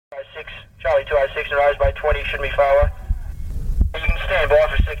206 and rise by 20, shouldn't be far away. You can stand by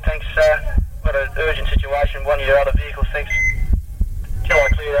for a sec, thanks. Got an urgent situation, one of your other vehicles, thanks. Till I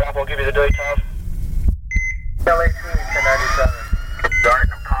clear that up, I'll give you the details. LA 1097.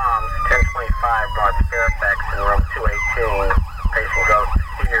 Dark Palms, 1025, North Fairfax in room 218. Patient goes to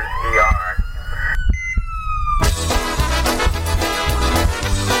Sears ER.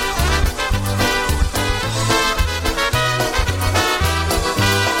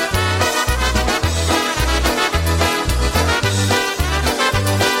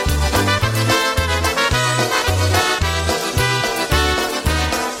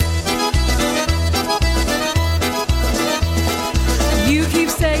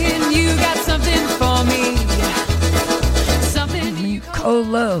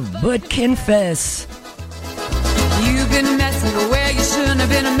 Love, but confess. You've been messing where you shouldn't have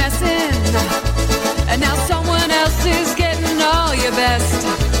been messing, and now someone else is getting all your best.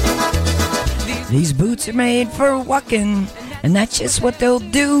 These boots are made for walking, and that's just what they'll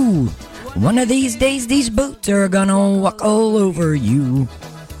do. One of these days, these boots are gonna walk all over you.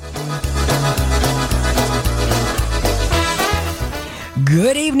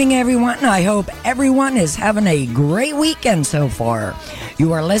 Good evening, everyone. I hope everyone is having a great weekend so far.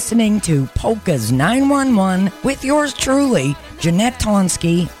 You are listening to Polkas 911 with yours truly, Jeanette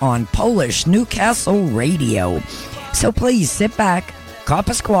Tonsky, on Polish Newcastle Radio. So please sit back, cop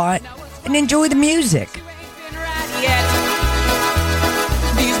a squat, and enjoy the music.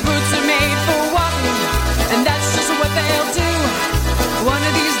 These boots are made for walking, and that's just what they'll do. One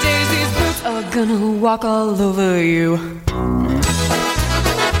of these days, these boots are gonna walk all over you.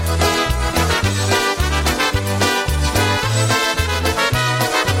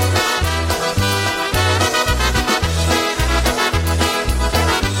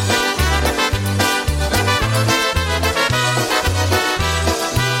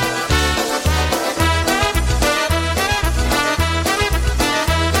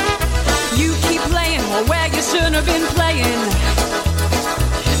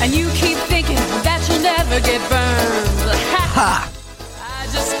 Get burned. Ha! I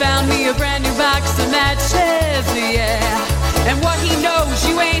just found me a brand new box of matches, yeah. And what he knows,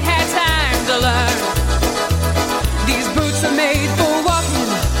 you ain't had time to learn. These boots are made for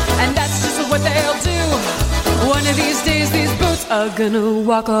walking, and that's just what they'll do. One of these days, these boots are gonna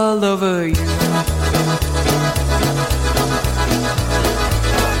walk all over you.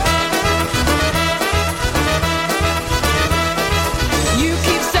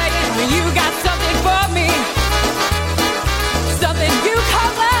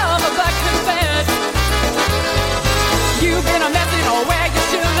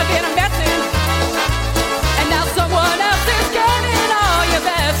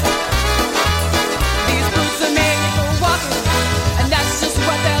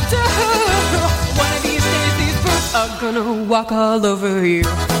 Gonna walk all over you.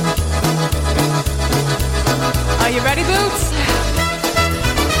 Are you ready, boots?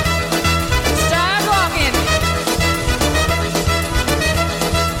 Start walking.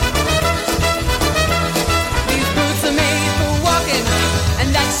 These boots are made for walking,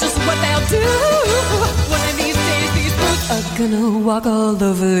 and that's just what they'll do. One of these days, these boots are gonna walk all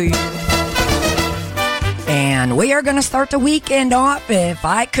over you. And we are gonna start the weekend off, If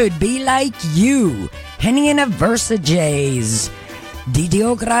I Could Be Like You. Henny and Aversa Jays, Didi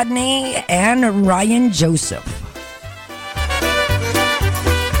Ogradny and Ryan Joseph.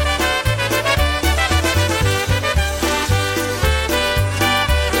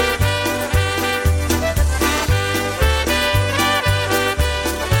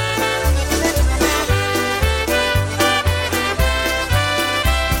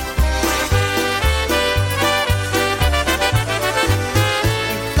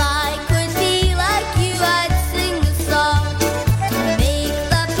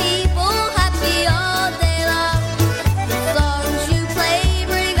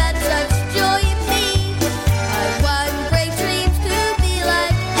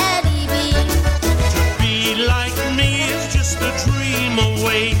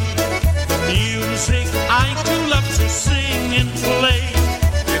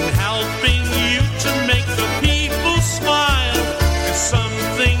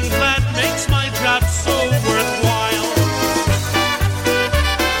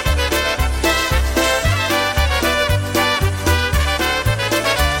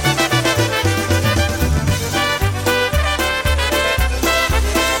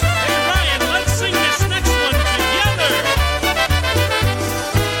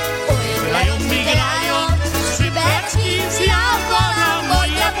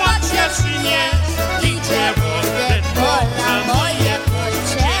 Liczę wodę, bo na moje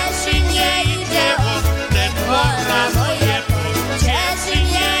pocieszenie.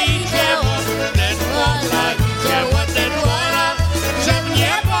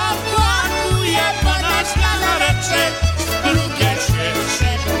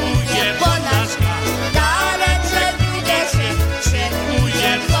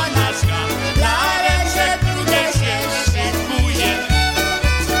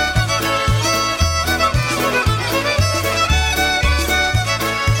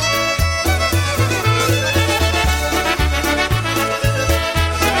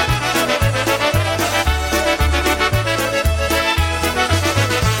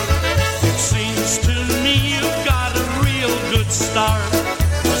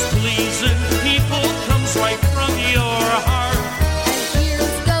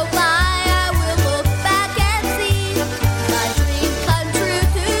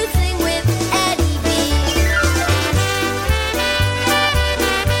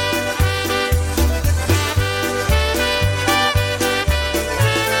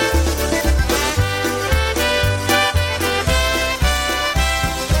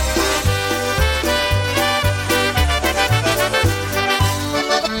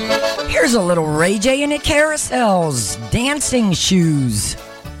 Here's a little Ray J and the Carousels, Dancing Shoes.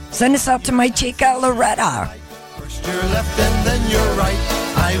 Send us out to my chica Loretta. First your left and then your right.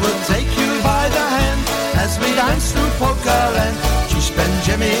 I will take you by the hand as we dance through polka land. Dziś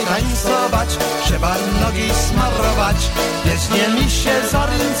będziemy tańcować, trzeba nogi smarować. Weźmie mi się za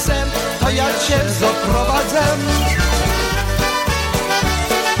ręce, to ja cię zaprowadzę.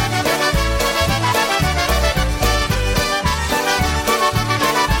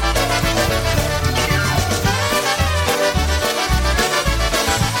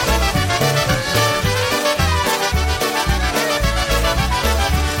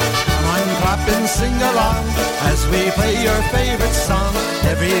 And sing along as we play your favorite song.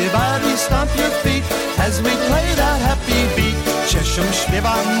 Everybody stomp your feet as we play that happy beat. Cieszą,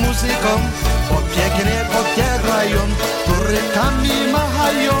 śpiewam muzyką, bo pięknie pobierają. Turykami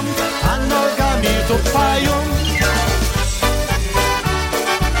machają, a nogami tupają.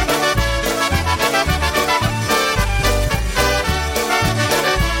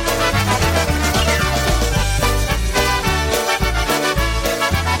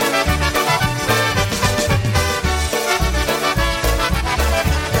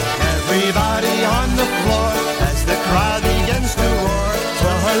 Everybody on the floor as the crowd begins to roar.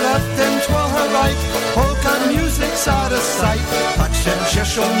 Twirl her left and twirl her right. Polka music's out of sight. Tak się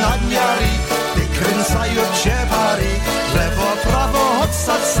cieszą nadmiary, wykręcają cię pary. Lewo, prawo, hot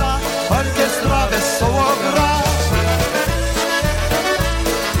salsa, orkiestra wesoło gra.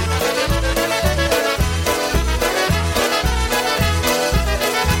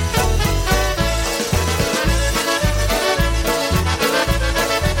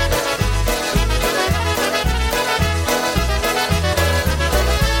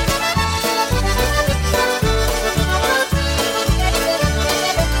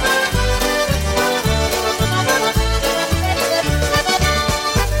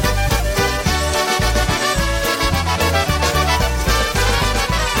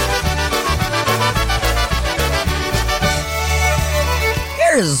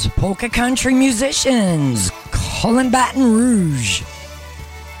 Here's polka country musicians, Colin Baton Rouge.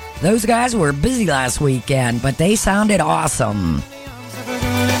 Those guys were busy last weekend, but they sounded awesome.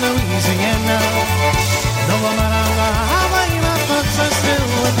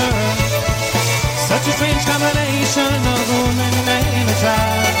 Such a strange combination of woman and a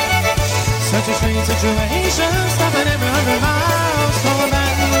child. Such a strange situation, stopping every 100 miles from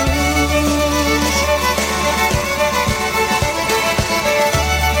Baton Rouge.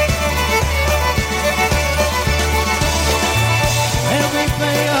 Every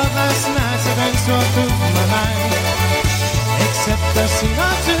play of last night's events go through my mind, except the scene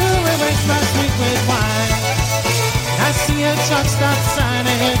or two we went last week with wine. I see a truck stop sign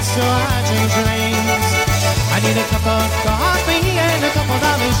ahead, so I change lanes. I need a cup of coffee and a couple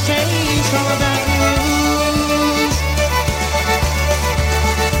dollars change from a Baton Rouge.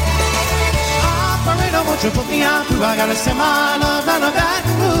 Operator, won't you put me on through? I gotta send my love down to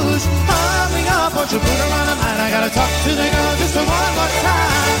Baton Rouge. Hurry up, won't you put her on the line? I gotta talk to the girl just one more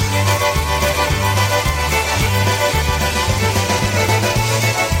time.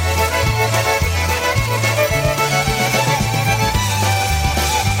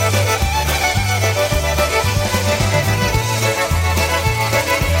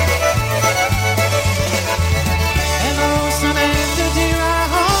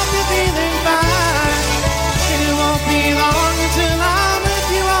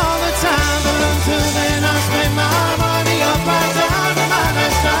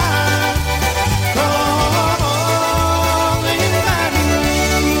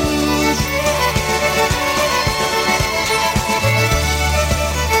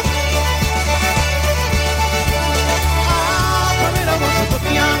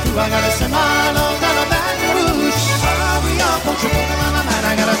 I gotta send my love down to Baton Rouge. Hurry up, won't you put them on my mind?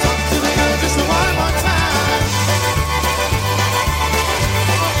 I gotta talk to the girl just one more time.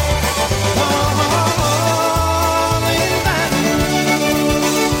 Oh, in Baton Rouge,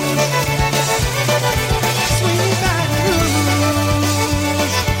 sweet Baton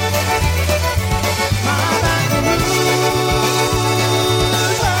Rouge, my Baton Rouge.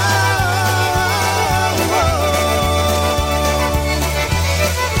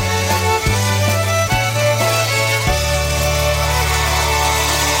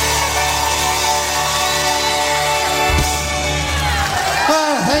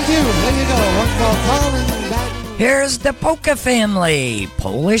 There you go. One for Colin Baton. Here's the Polka family,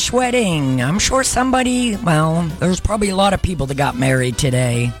 Polish wedding. I'm sure somebody, well, there's probably a lot of people that got married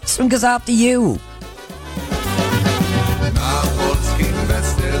today. This one goes out to you. Na polskim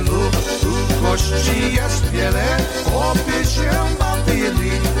weselu tu gości jest wiele, chłopy się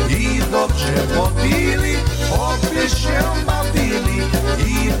bawili i do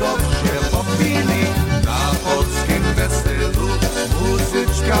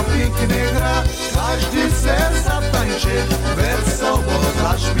pięknie gra, każdy se zatańczy, wesoło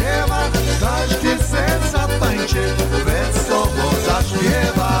zaśpiewa, każdy se zatańczy, wesoło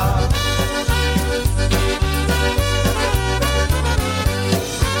zaśpiewa.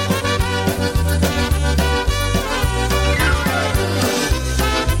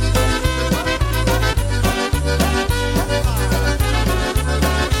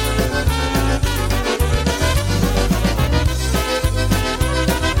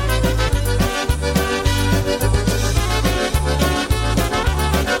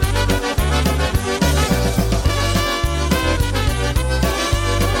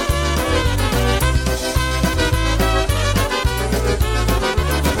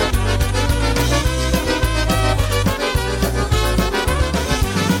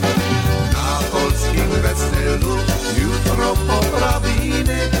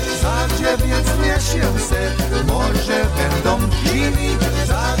 Może będą drzwi,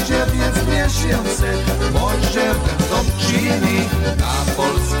 za 9 miesięcy, może będą drzwi. Na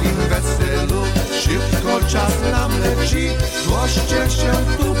polskim weselu szybko czas nam leci, goście się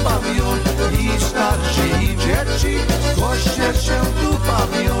tu bawią i starsi i dzieci, goście się tu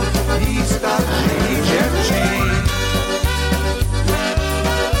bawią i starsi i dzieci.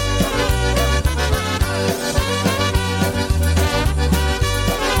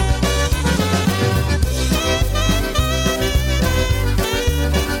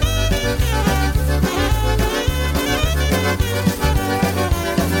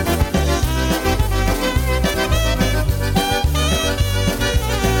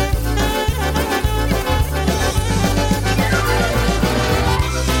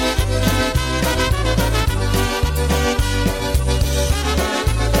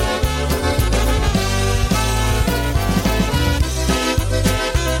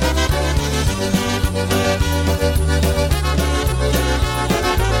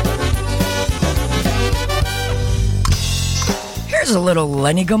 A little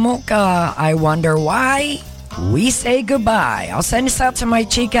Lenny Gomulka, I Wonder Why We Say Goodbye. I'll send this out to my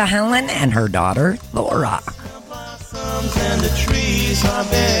chica Helen and her daughter Laura. The blossoms and the trees are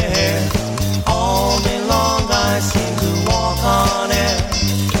bare. All day long I seem to walk on air.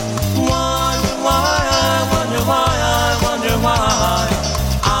 Wonder why, I wonder why, I wonder why.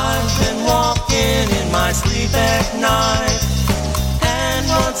 I've been walking in my sleep at night, and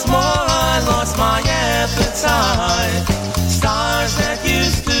once more I lost my appetite. Stars that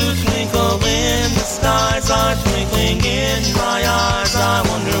used to twinkle in the skies are twinkling in my eyes. I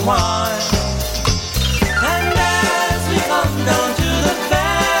wonder why. And as we come down to the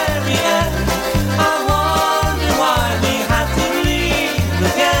very end, I wonder why we have to leave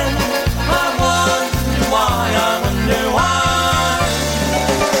again. I wonder why, I wonder why.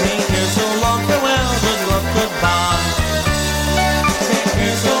 Take care so long, farewell, good luck, goodbye. Take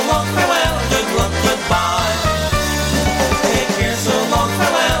care so long, farewell, good luck, goodbye. So long,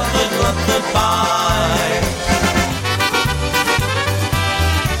 farewell, good luck, goodbye.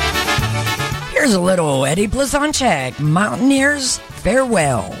 Here's a little Eddie Blazonczyk, Mountaineers,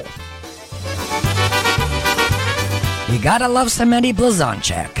 Farewell. You gotta love some Eddie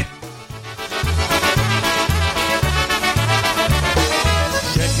Blazonczyk.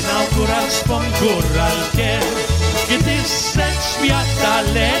 Żegnał góral swą góralkę, gdy sen świata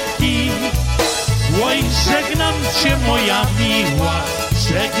leci. Oj, żegnam cię moja miła,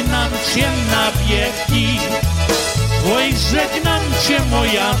 żegnam cię na wieki. Oj, żegnam cię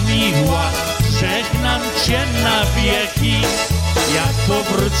moja miła, żegnam cię na wieki. Jak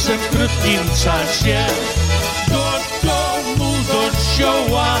powrócę w krótkim czasie do domu, do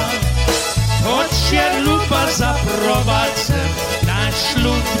cioła, to cię luba zaprowadzę na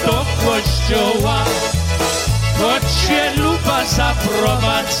ślub do kościoła. To cię luba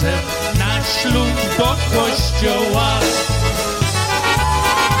zaprowadzę na ślub do kościoła.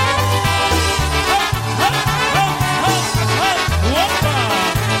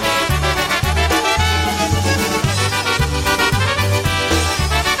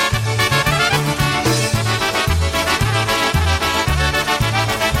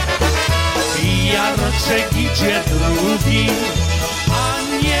 Jarczek idzie drugi,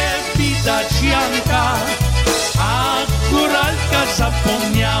 a nie widać Janka. A góralka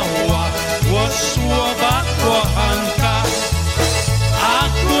zapomniała o słowa kochanka.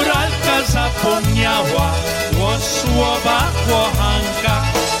 A góralka zapomniała o słowa kochanka.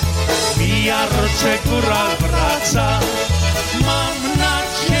 Mija roczek, góral wraca. Mam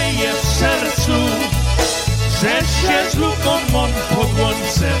nadzieję w sercu, że się z lubą on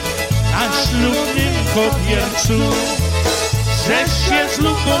połączę na ślubnym kobiercu. Że się z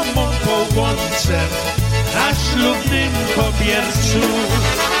lubą on połączę na ślubnym kobiercu.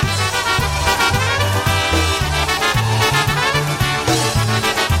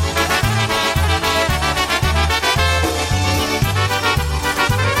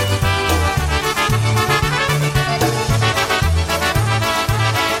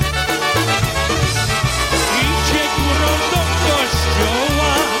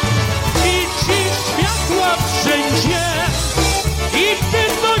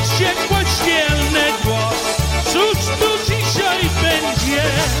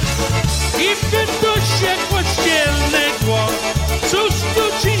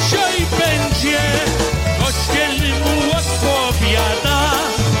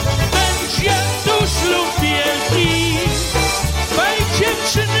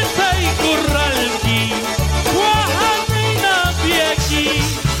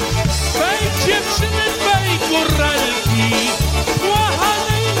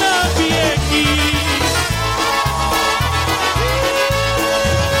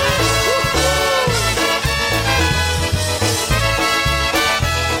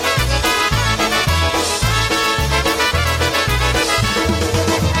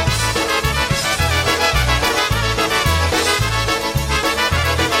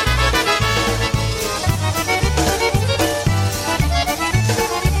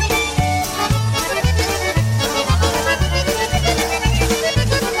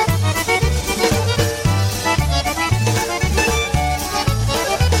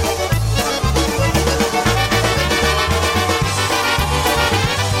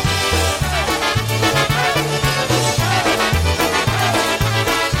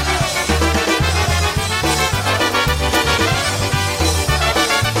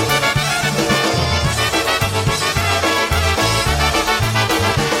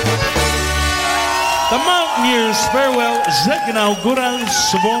 year's farewell, żegnał góral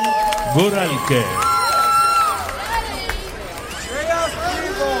swą góralkę.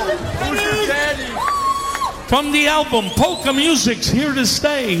 From the album Polka Music's Here to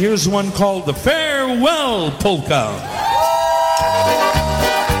Stay, here's one called The Farewell Polka.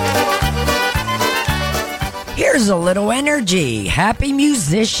 Here's a little energy. Happy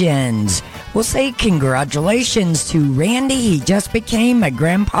musicians. We'll say congratulations to Randy. He just became a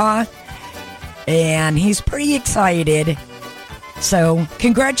grandpa and he's pretty excited. So,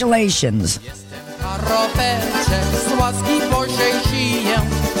 congratulations. Z łaski Bożej żyję,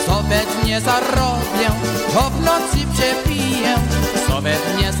 sobie nie zarobię, to w nocy przepiję, sobie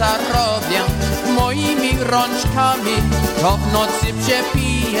nie zarobię, moimi rączkami, to w nocy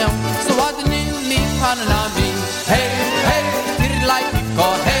przepiję, z ładnymi panami. Hej, hej, tirlaj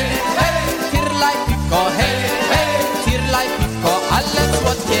piwko, hej, hej, tirlaj piwko, hej, hej, tirlaj piwko, ale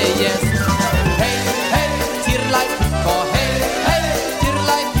słodkie jest. Hej, hej, tirlaj piwko, hej, hej,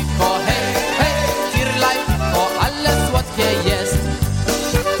 tirlaj piwko, hej, hej, tirlaj piwko, ale słodkie jest.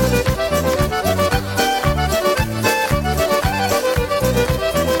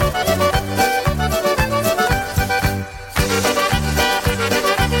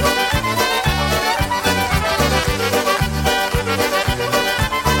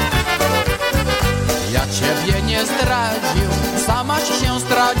 Zdradził, samaś się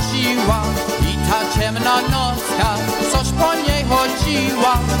zdradziła i ta ciemna nocka, coś po niej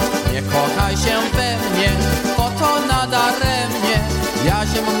chodziła. Nie kochaj się we mnie, bo to nadaremnie.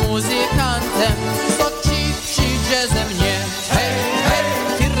 Jaźm muzykantem, co ci przyjdzie ze mnie. Hej, hej,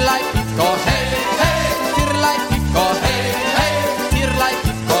 tirlaj piwko, hej, hej, tirlaj piwko, hej, hej, tirlaj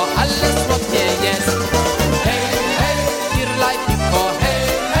piwko, ale słodkie jest. Hej, hej, tirlaj piwko, hej,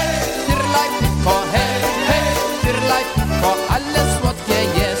 hej, tirlaj piwko, hej, hej, tirlaj piwko, ale słodkie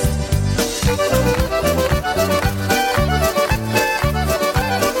jest.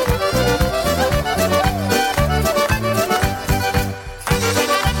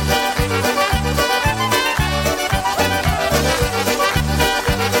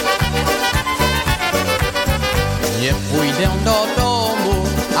 Nie pójdę do domu,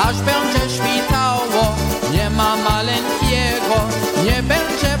 aż będzie świtało. Nie ma maleńkiego, nie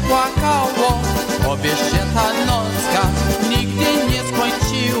będzie płakało. Obie się ta nocka nigdy nie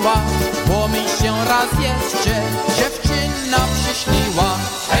skończyła, bo mi się raz jeszcze dziewczyna przyśniła.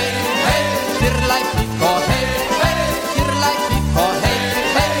 Hej, hej, tirlaj piwko, hej, hej, tirlaj piwko, hej,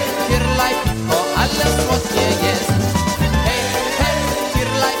 hej, tirlaj piwko, ale słodkie jest. Hej, hej,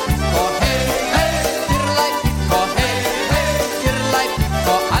 tirlaj piwko, hej, hej, tirlaj piwko, hej, hej, tirlaj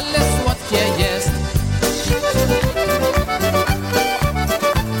piwko, ale słodkie jest.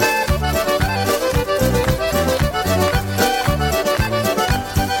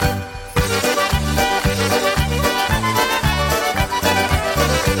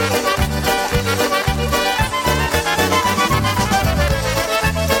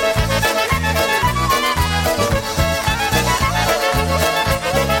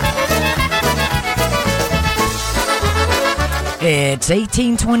 It's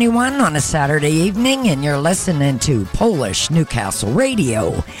 1821 on a Saturday evening, and you're listening to Polish Newcastle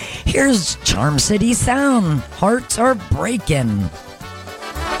Radio. Here's Charm City Sound. Hearts are breaking.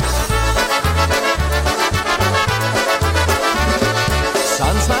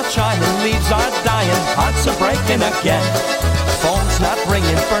 Sun's not shining, leaves are dying, hearts are breaking again. Phone's not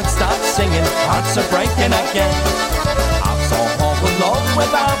ringing, birds stop singing, hearts are breaking again. I'm so home alone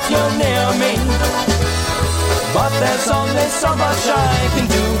without you near me, but there's only so much I can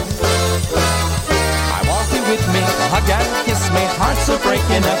do. I want you with me, hug and kiss me, hearts are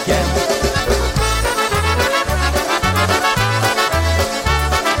breaking again.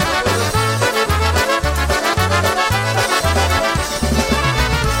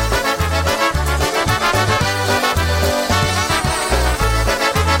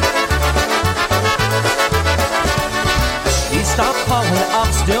 Stop calling,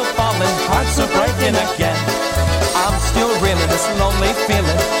 I'm still falling, hearts are breaking again. I'm still reeling, this lonely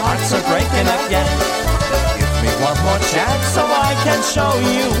feeling, hearts are breaking again. Give me one more chance so I can show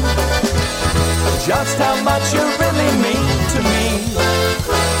you just how much you really mean to me.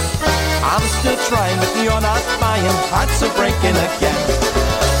 I'm still trying, but you're not buying, hearts are breaking again.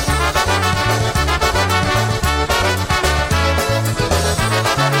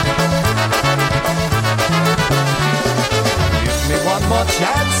 One more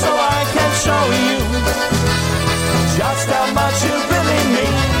chance so I can show you just how much you really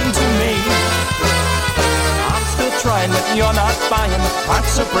mean to me. I'm still trying, but you're not buying,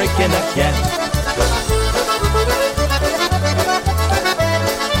 hearts are breaking again.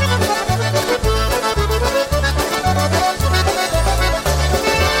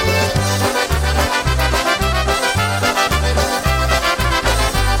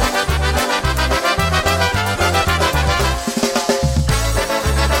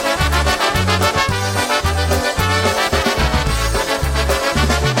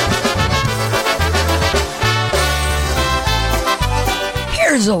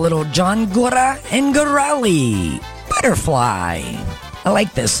 a little John Gura and Gorelli, Butterfly. I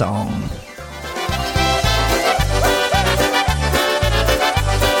like this song.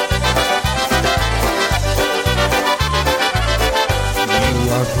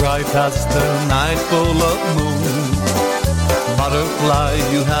 You are bright as the night full of moon. Butterfly,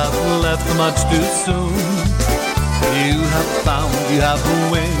 you have left much too soon. You have found, you have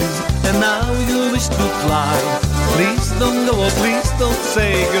wings, and now you wish to fly. Please don't go, please don't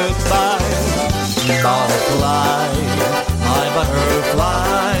say goodbye. Butterfly, my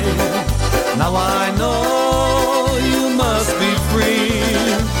butterfly, now I know you must be free.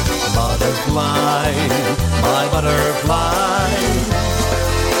 Butterfly, my butterfly,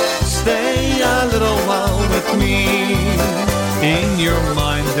 stay a little while with me. In your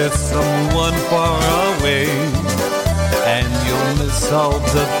mind there's someone far away, and you'll miss all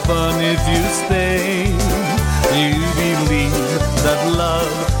the fun if you stay. You believe that love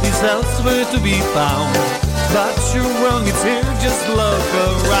is elsewhere to be found, but you're wrong, it's here, just look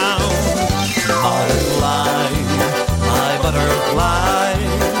around. Butterfly, my butterfly,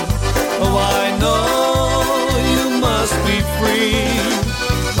 oh I know you must be free.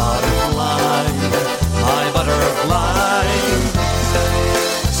 Butterfly, my butterfly,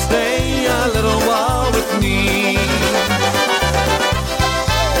 stay a little while with me.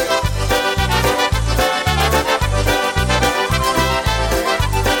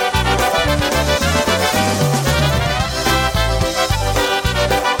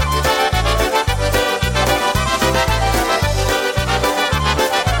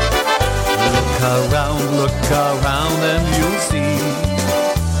 Look around and you'll see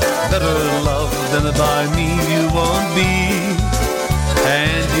better love than by me you won't be.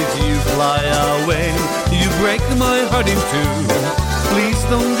 And if you fly away, you break my heart in two. Please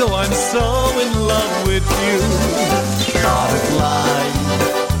don't go, I'm so in love with you. Butterfly,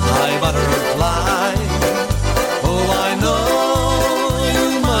 my butterfly, oh I know you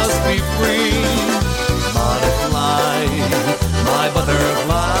must be free. Butterfly, my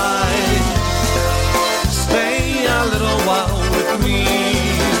butterfly, stay a little while with me.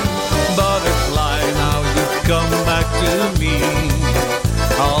 Butterfly, now you've come back to me.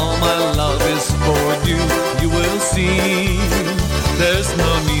 All my love is for you, you will see. There's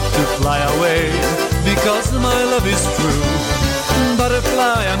no need to fly away, because my love is true.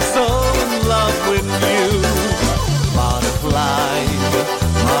 Butterfly, I'm so in love with you. Butterfly,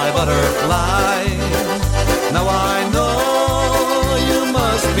 my butterfly, now I know you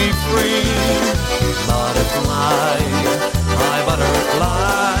must be free. Butterfly, my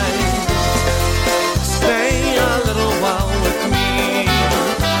butterfly, stay a little while with me.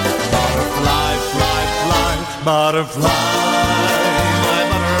 Butterfly, fly, fly, butterfly, my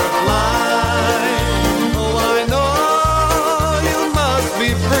butterfly, oh I know you must be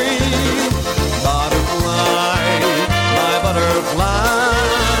free. Butterfly, my butterfly,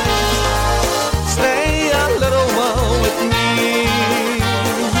 stay a little while with me.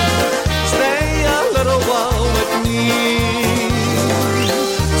 Stay a little while with me.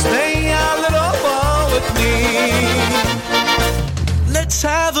 Stay a little while with me. Let's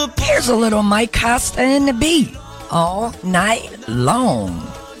have a Here's a little Mike Costa and the beat, All Night Long.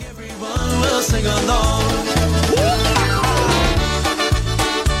 Everyone will sing along.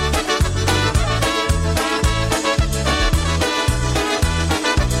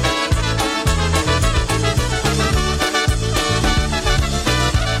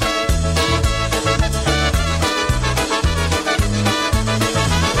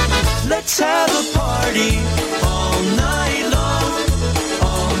 Let's have a party all night long.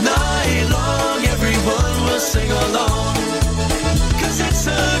 All night long, everyone will sing along. 'Cause it's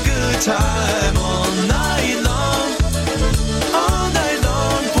a good time all night long. All night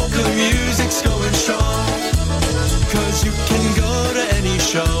long, polka music's going strong. 'Cause you can go to any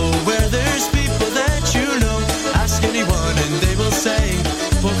show where there's people that you know. Ask anyone and they will say,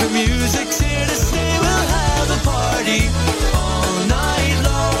 polka music's here to stay. We'll have a party all night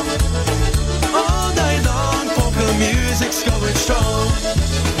long. All night long, polka music's going strong.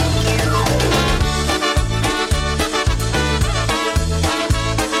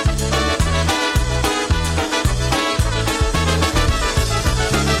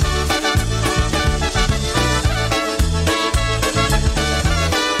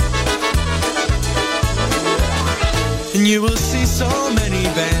 And you will see so many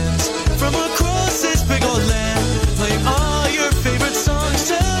bands from across this big old land, playing all your favorite songs.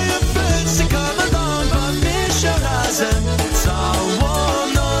 Tell your friends to come along, but mission razem całą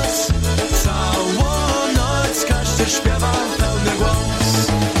noc każdy śpiewa pełny głos.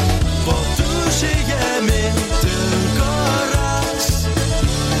 Bo tu żyjemy tylko raz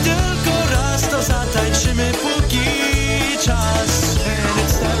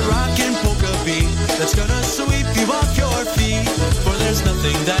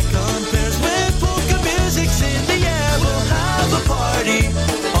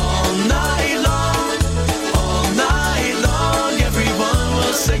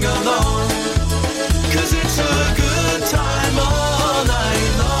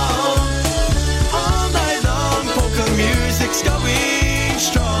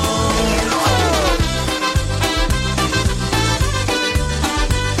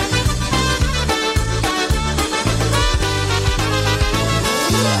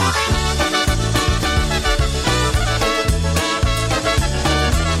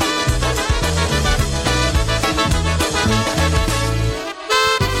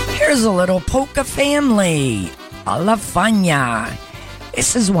Here's a little polka family, Alla Fania.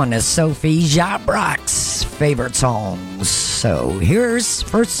 This is one of Sophie Jabrock's favorite songs. So here's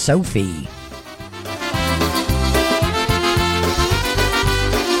for Sophie.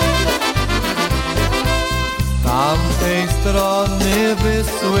 Tamtej strony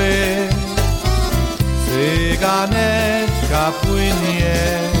Wysły cyganeczka płynie.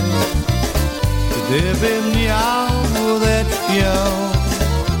 Gdybym miał łódeczkę,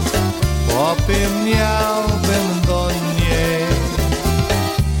 popłynąłbym do niej.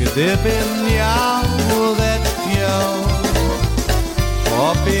 Gdybym miał łódeczkę,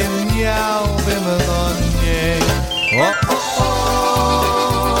 popłynąłbym do niej. O, o, o,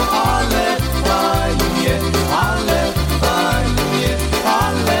 ale fajnie, ale fajnie,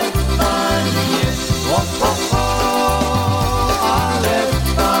 ale fajnie. O, o, o, ale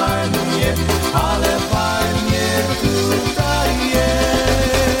fajnie, ale fajnie tutaj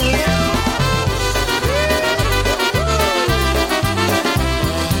jest.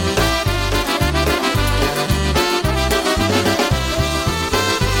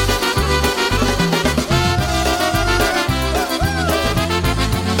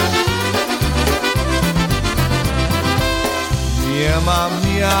 Nie mam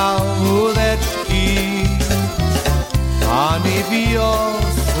ja łódeczki, ani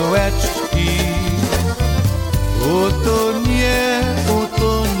wiosłeczki. Utonie,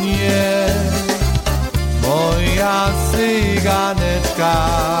 utonie moja cyganeczka.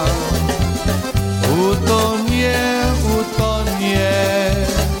 Utonie, utonie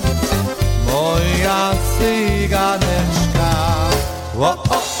moja cyganeczka. O,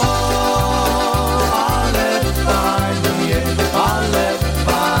 o, o, ale fajnie, ale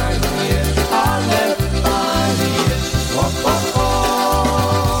fajnie, ale fajnie. O, o, o,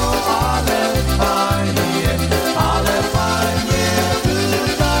 ale fajnie, ale fajnie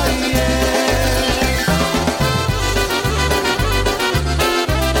tutaj jest.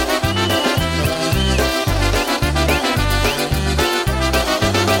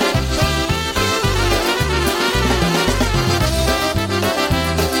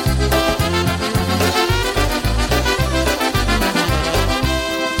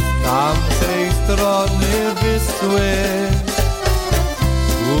 Tamtej strony Wysły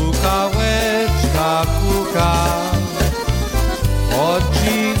kukałeczka kuka.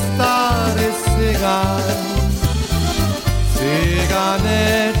 Chodzi stary cygan,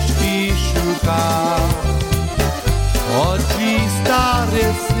 cyganeczki szuka. Chodzi stary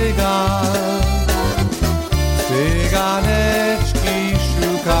cygan, cyganeczki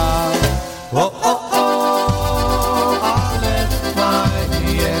szuka. O, o, o, ale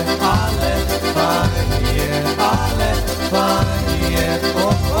fajnie, ale fajnie, ale fajnie. O,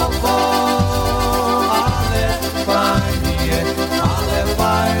 o, o, ale fajnie, ale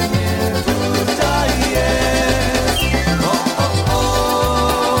fajnie tutaj jest. O, o, o,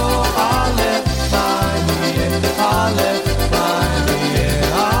 ale fajnie, ale fajnie,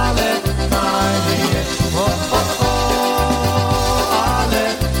 ale fajnie. O, o, o, ale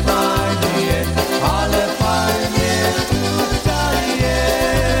fajnie, ale fajnie tutaj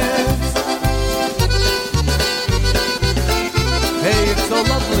jest. Hey, it's so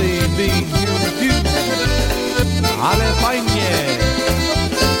lovely being here with you. Ale fajnie.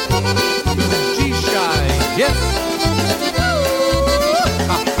 Dzisiaj, yes.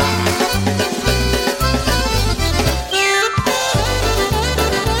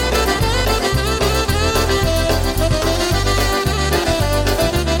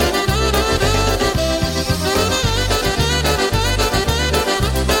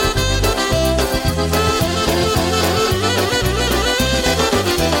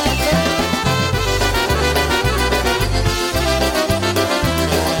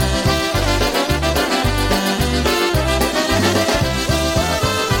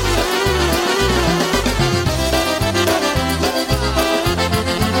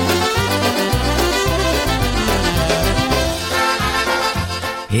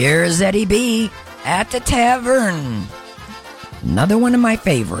 Here's Eddie B at the Tavern. Another one of my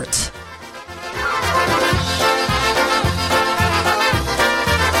favorites.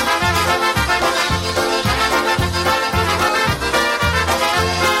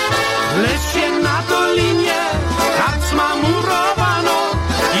 Lesie na dolinie, karczma murowano.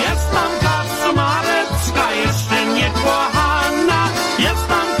 Jest tam karczmarecka, jeszcze nie kochana. Jest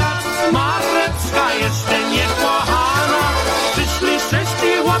tam karczmarecka, jeszcze nie kochana. Przyszli 6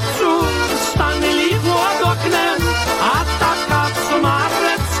 chłopców, stanęli pod oknem, a ta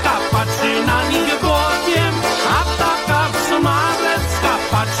karczmarecka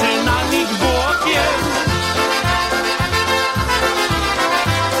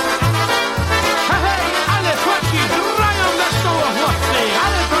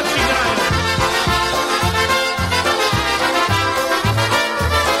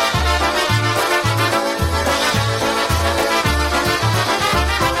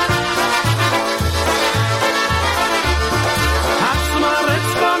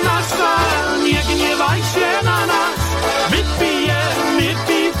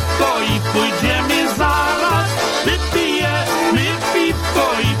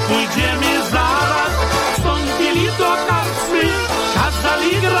gdzie mi zaraz wstąpili do karczmy,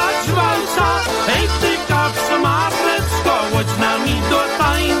 kazali grać walca. Hej ty kaczmarecko, chodź z nami do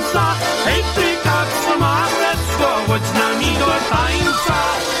tańca. Hej ty kaczmarecko, chodź z nami do tańca.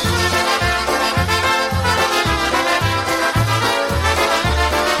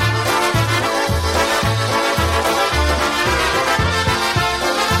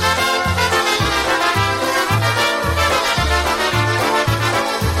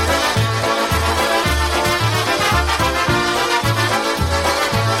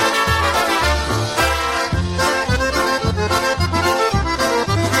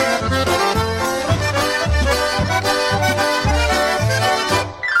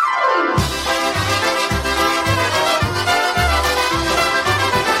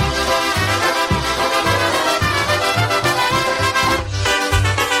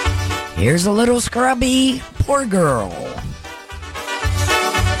 Here's a little scrubby poor girl.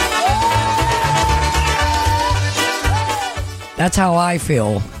 That's how I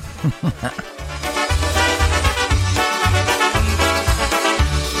feel.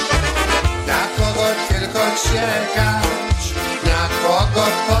 Na kogo tylko czekać, na kogo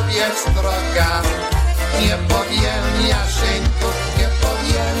powiedz droga. Nie powiem Jasieńku, nie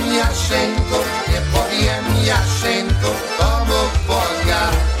powiem Jasieńku, nie powiem Jasieńku, komu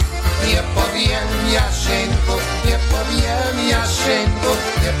Boga. Nie powiem Jasieńku, nie powiem Jasieńku,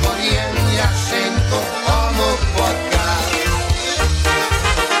 nie powiem Jasieńku, komu Boga.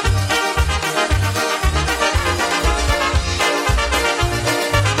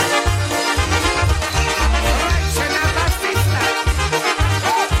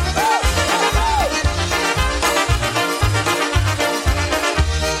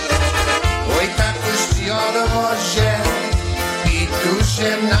 Oj, tatuś ci odwozie i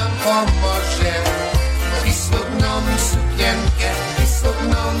duże nam pomoże. I smutną sukienkę, i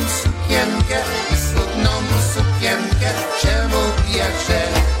smutną sukienkę, i smutną sukienkę, czemu bierze?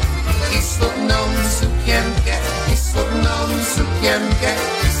 I smutną sukienkę, i smutną sukienkę,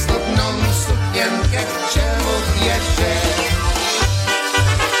 i smutną sukienkę, czemu bierze?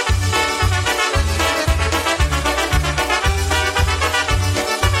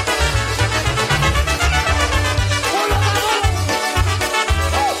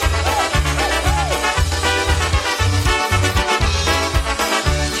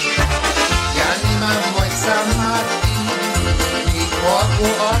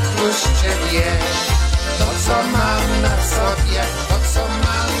 Ciebie. To co mam na sobie, to co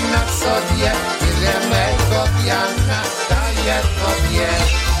mam na sobie, tyle mego piana daję tobie.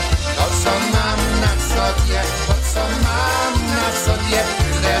 To co mam na sobie, to co mam na sobie,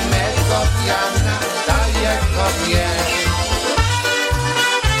 tyle mego piana daję tobie.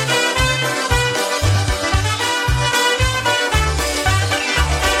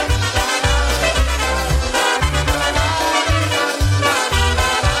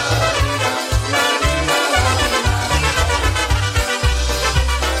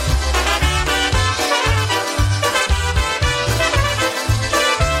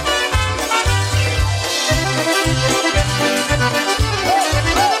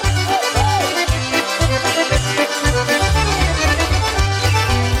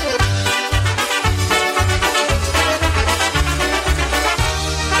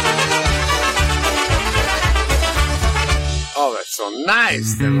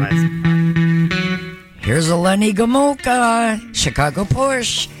 Nice. Here's a Lenny Gomulka, Chicago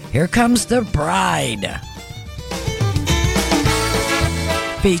Push. Here comes the bride.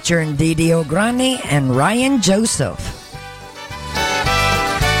 Featuring Didi O'Grani and Ryan Joseph.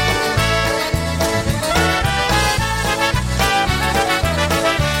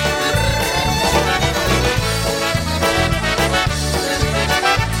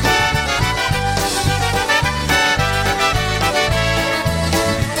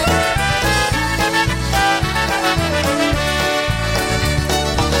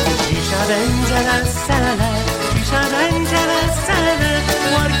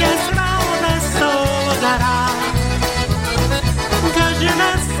 Orkiestra wesoło gra.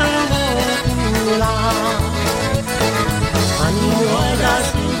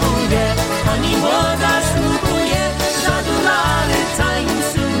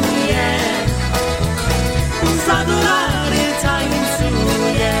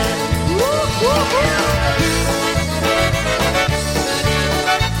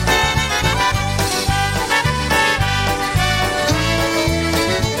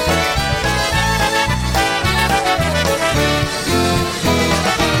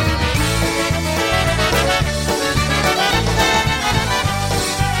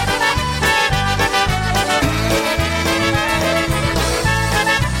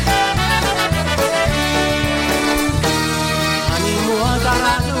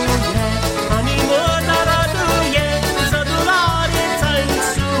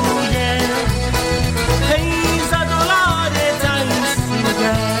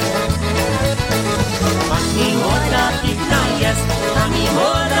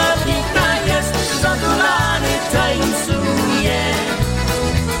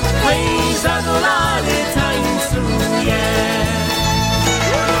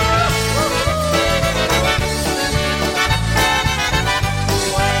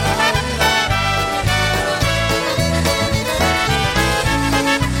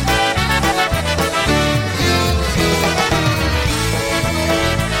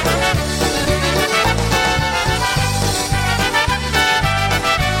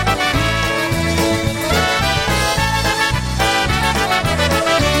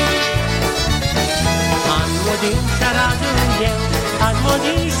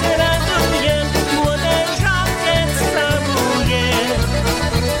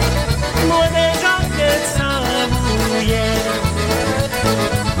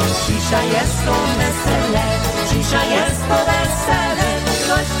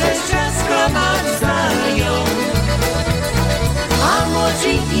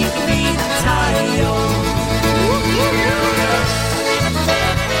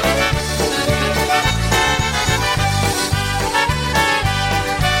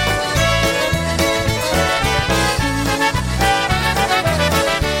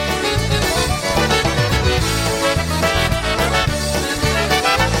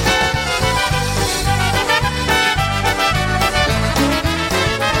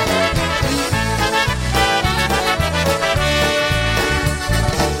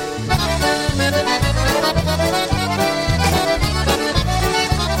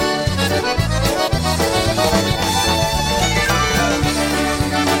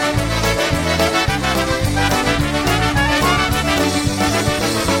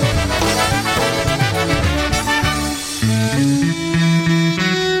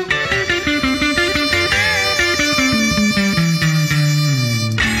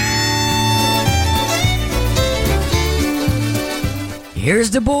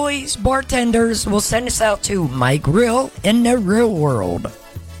 Here's the boys, bartenders. Will send us out to Mike Grill in the real world.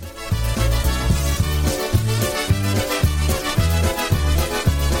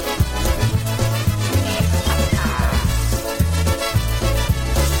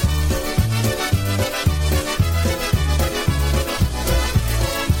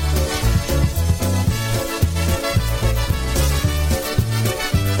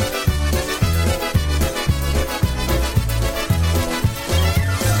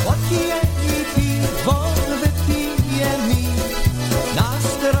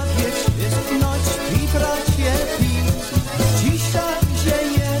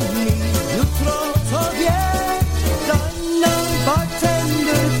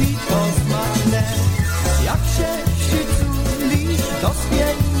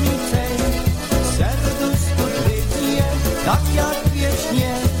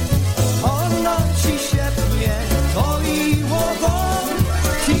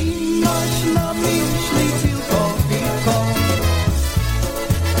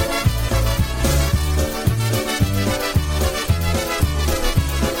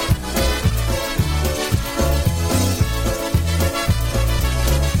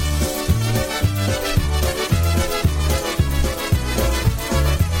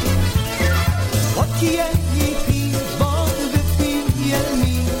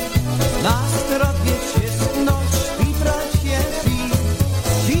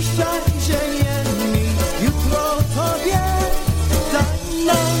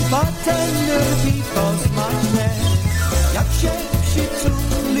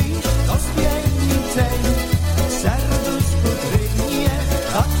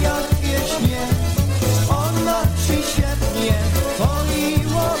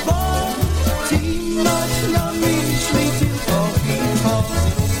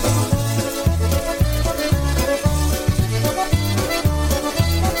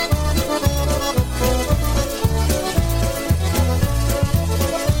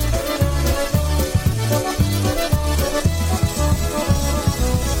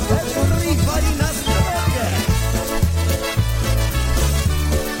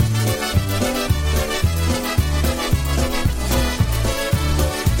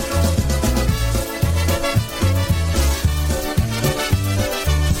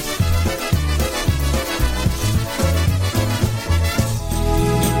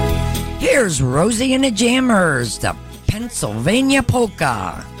 Here's Rosie and the Jammers, the Pennsylvania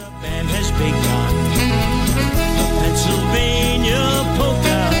Polka. The band has begun. Pennsylvania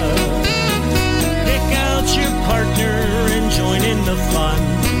Polka. Pick out your partner and join in the fun.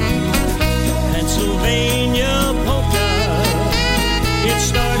 Pennsylvania Polka. It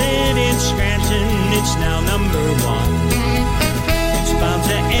started in Scranton, it's now number one. It's bound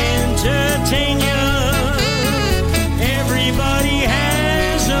to entertain ya. Everybody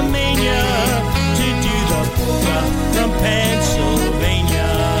has a mania to do the polka from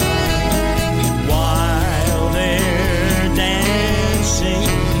Pennsylvania. While they're dancing,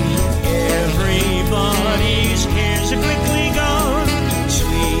 everybody's cares are quickly gone.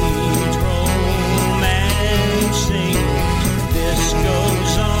 Sweet romancing, this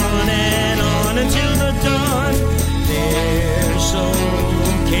goes on and on until the dawn. They're so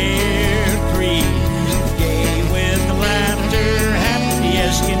carefree, gay with laughter, happy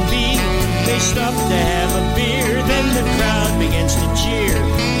as can be. They stop to have a beer, then the crowd begins to cheer.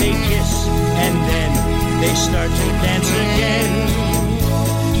 They kiss and then they start to dance again.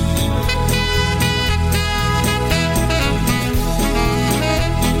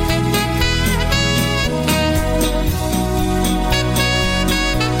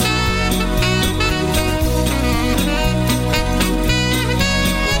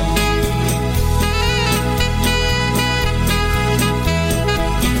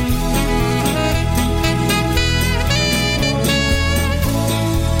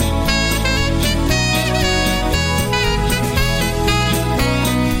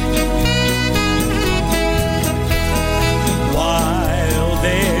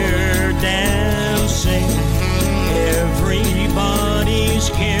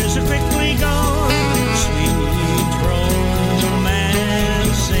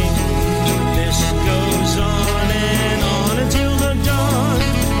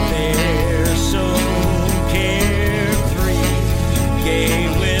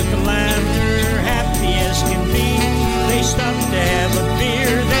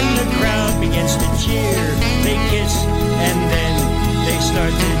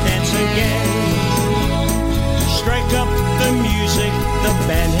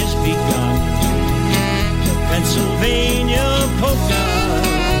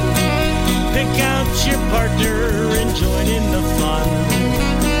 Pick out your partner and join in the fun.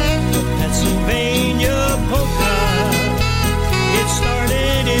 The Pennsylvania Polka. It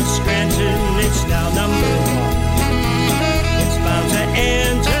started in Scranton, it's now number one. It's bound to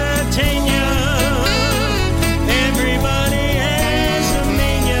entertain ya. Everybody has a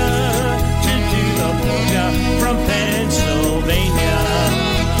mania to do the polka from Pennsylvania.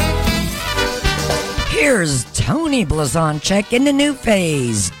 Here's Tony Blazonczyk in the new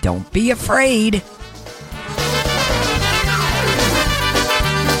phase. Don't be afraid.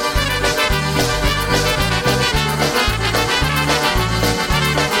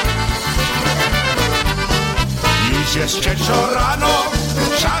 Już jest 3 rano,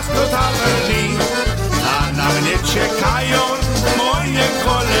 czas do tawerny, a na mnie czekają moje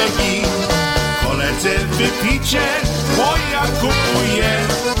kolegi. Koledzy wypicie, bo ja kupuję.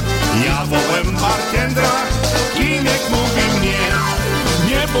 Ja wołem bartendra, Kinek mówi mnie.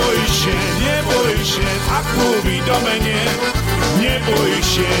 Nie bój się, tak mówi do mnie. Nie bój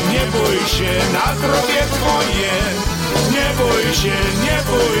się, na zdrowie twoje. Nie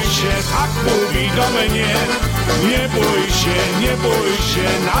bój się, tak mówi do mnie. Nie bój się,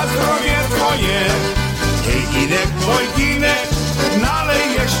 na zdrowie twoje. Hej Ginek,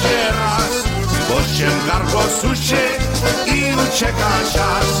 nalej jeszcze raz, bo się gardło suszy i ucieka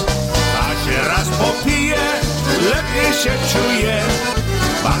czas. A się raz popije, lepiej się czuje.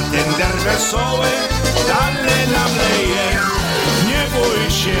 Bartender wesoły, dalej nam leje. Nie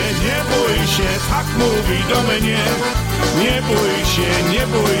bój się, tak mówi do mnie. Nie bój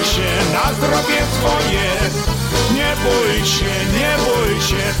się, na zdrowie twoje. Nie bój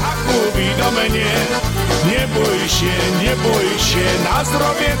się, tak mówi do mnie. Nie bój się, na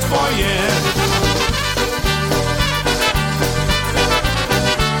zdrowie twoje.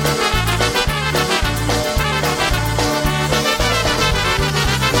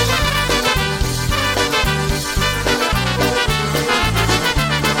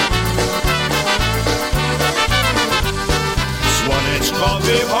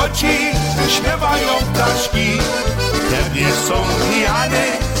 Wychodzi, śpiewają ptaszki, pewnie są pijane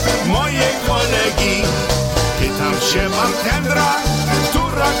moje kolegi. Pytam się bartendra,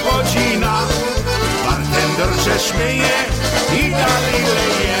 która godzina, bartender się śmieje i dalej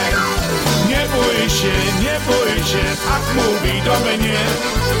leje. Nie bój się, tak mówi do mnie.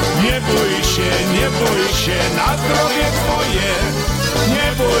 Nie bój się, na zdrowie twoje.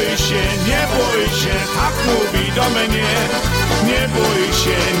 Nie bój się, tak mówi do mnie. Nie bój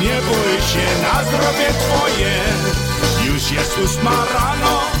się, na zdrowie twoje. Już jest 8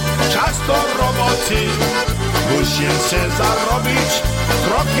 rano, czas do roboty. Muszę się zarobić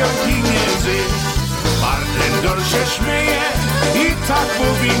trochę pieniędzy. Bartender się śmieje i tak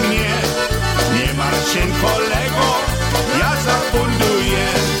mówi mnie. Nie martw się kolego, ja zafunduję.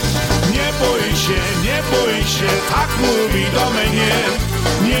 Nie bój się, tak mówi do mnie.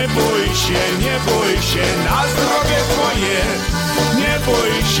 Nie bój się, na zdrowie twoje. Nie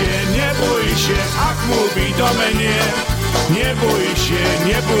bój się, tak mówi do mnie. Nie bój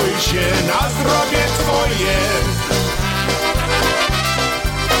się, na zdrowie twoje.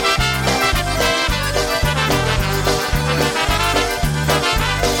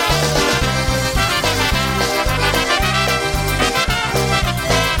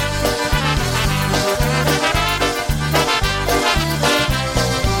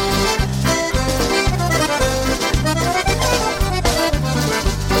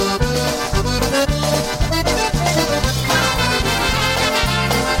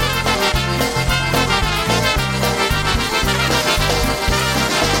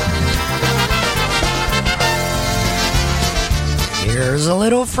 Here's a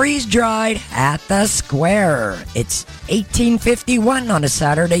little freeze-dried at the Square. It's 1851 on a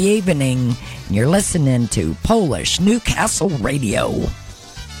Saturday evening, and you're listening to Polish Newcastle Radio.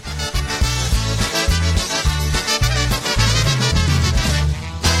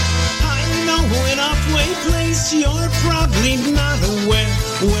 I know an off-way place you're probably not aware,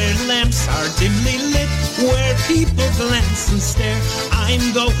 where lamps are dimly lit, where people glance and stare.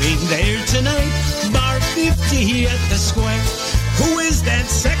 I'm going there tonight, bar 50 at the Square. Who is that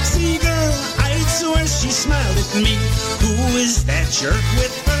sexy girl? I swear she smiled at me. Who is that jerk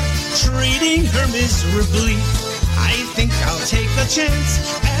with her, treating her miserably? I think I'll take a chance,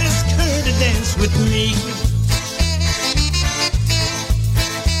 ask her to dance with me.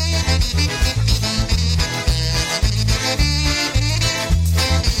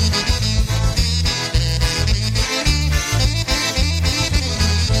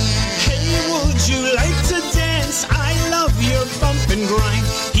 And grind.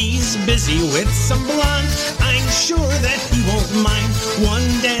 He's busy with some blonde. I'm sure that he won't mind. One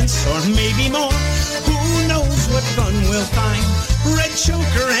dance weeks or maybe more. Who knows what fun we'll find? Red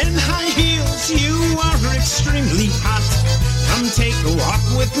choker and high heels, you are extremely hot. Come take a walk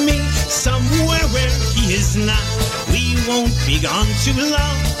with me somewhere where he is not. We won't be gone too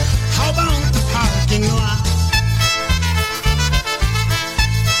long. How about the parking lot?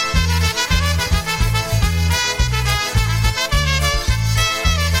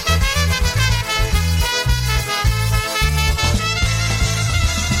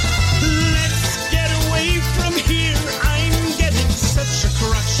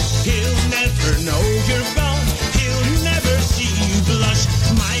 Know you're gone, he'll never see you blush.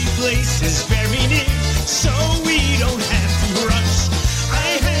 My place is very near, so we don't have to rush.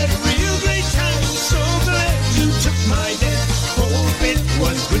 I had a real great time, so glad you took my dad. Hope it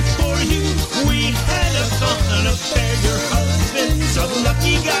was good for you. We had a fun affair. Your husband's a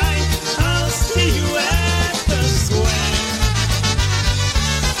lucky guy. I'll see you at the square.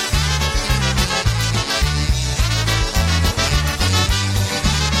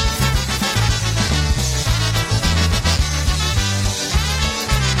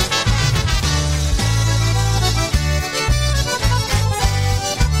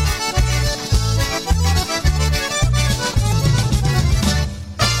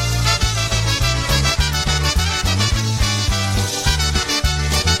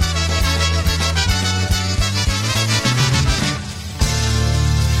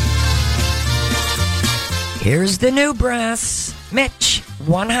 Here's the new brass. Mitch,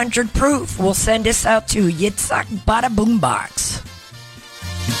 100 proof, will send us out to Yitzhak Bada Boombox.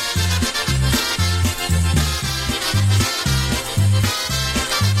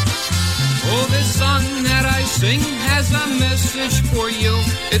 Oh, this song that I sing has a message for you.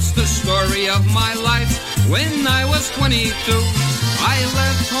 It's the story of my life when I was 22. I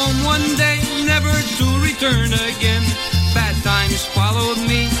left home one day, never to return again. Bad times followed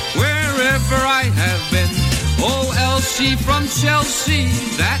me wherever I have been. Oh, Elsie from Chelsea,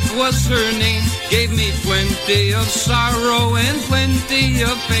 that was her name. Gave me plenty of sorrow and plenty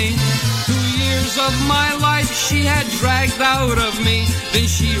of pain. 2 years of my life she had dragged out of me. Then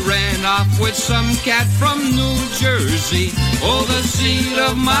she ran off with some cat from New Jersey. Oh, the seat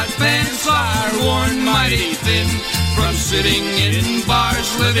of my pants are worn mighty thin from sitting in bars,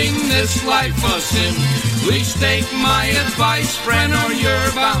 living this life of sin. Please take my advice, friend, or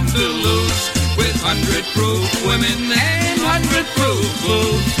you're bound to lose. With 100 proof women and 100 proof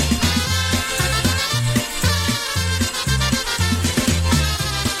booze.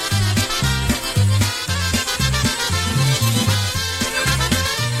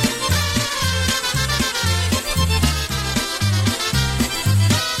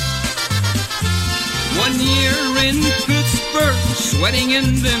 One year in Pittsburgh, sweating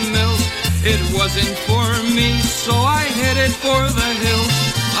in the mills. It wasn't for me, so I headed for the hills.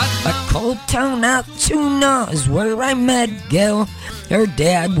 A cold town out Tuna is where I met Gail. Her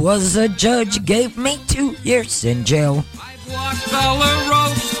dad was a judge, gave me 2 years in jail. I've walked all the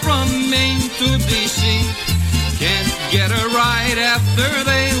roads from Maine to D.C. Can't get a ride after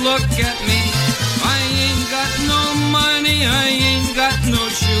they look at me. I ain't got no money, I ain't got no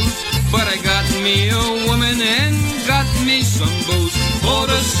shoes, but I got me a woman and got me some booze. Oh,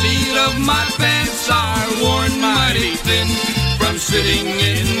 the seat of my pants are worn mighty thin from sitting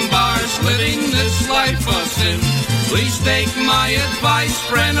in bars, living this life of sin. Please take my advice,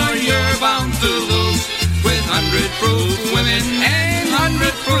 friend, or you're bound to lose. With 100 proof women and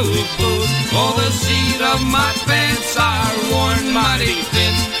 100 proof booze. Oh, the seat of my pants are worn mighty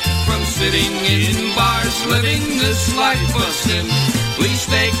thin from sitting in bars, living this life of sin. Please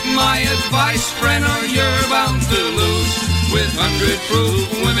take my advice, friend, or you're bound to lose. With 100 proof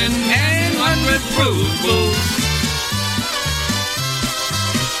women and 100 proof booze.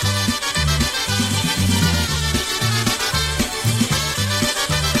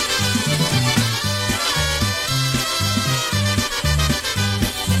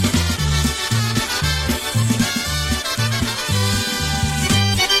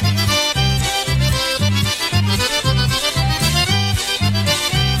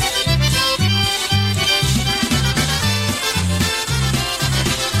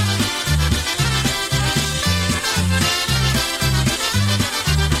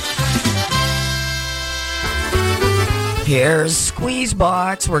 Here's Squeeze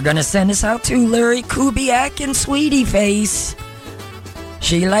Box. We're gonna send us out to Larry Kubiak and Sweetie Face.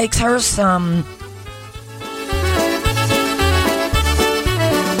 She likes her some.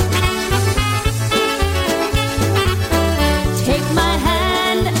 Take my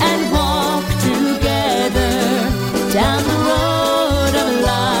hand and walk together down the road of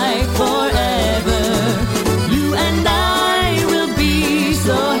life forever. You and I will be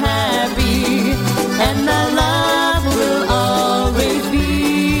so happy.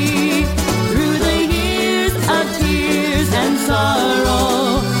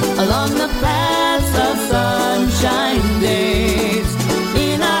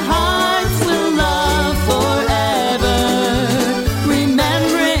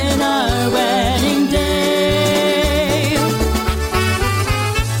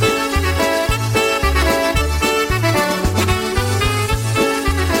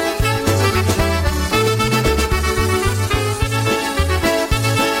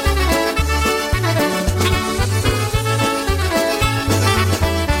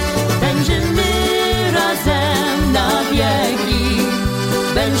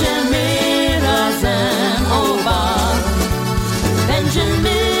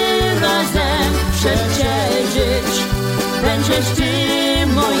 jesteś ty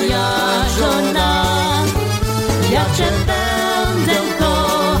moja żona. Ja cię będę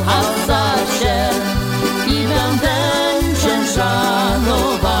kochał zawsze i będę cię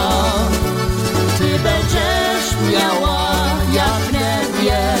szanował. Ty będziesz miała jak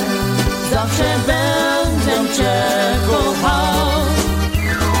niebie, zawsze będę cię kochał.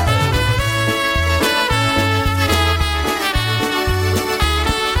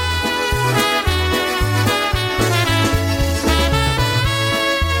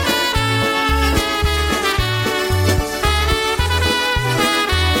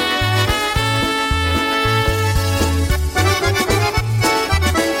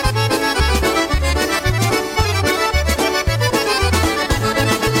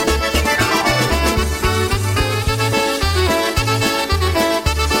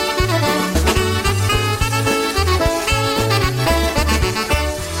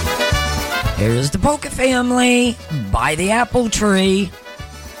 Here's the Polka family by the apple tree.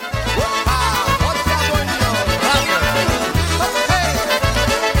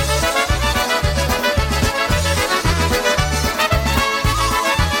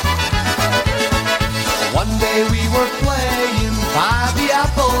 One day we were playing by the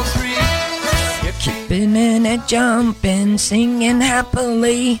apple tree, Skipping and jumping, singing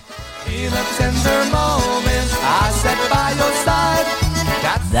happily. in a tender moment I sat by your side.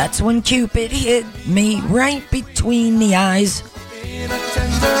 That's when Cupid hit me right between the eyes. In a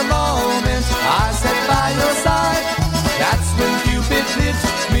tender moment I sat by your side. That's when Cupid hit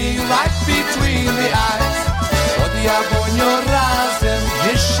me right between the eyes. Od jabłonio razem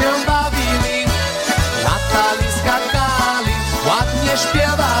gdzieś się bawili, latali, skakali, ładnie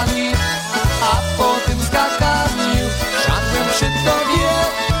śpiewali, a po tym skakaniu szedłem przy tobie,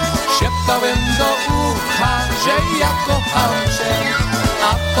 szeptałem do ucha, że ja kocham cię.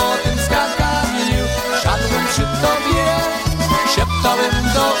 A po tym skakaniu szedłem przy tobie,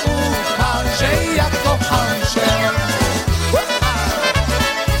 szeptałem do ucha, że ja kocham cię.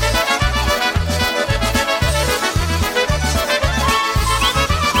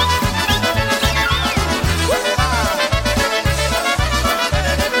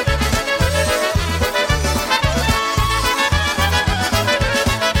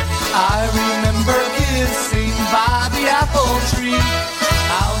 I remember kissing by the apple tree.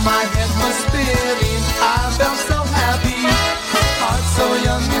 How my head was spinning, I felt so happy. Heart so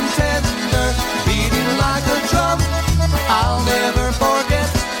young and tender, beating like a drum. I'll never forget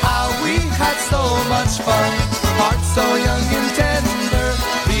how we had so much fun. Heart so young and tender,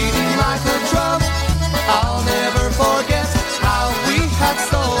 beating like a drum. I'll never forget how we had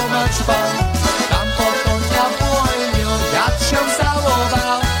so much fun. Tam pod jabłonią wiatr się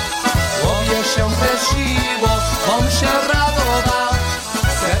całował, głowie się kręciło, on się radował.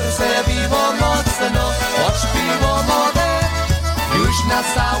 Serce biło mocno, oczy piło wodę, już na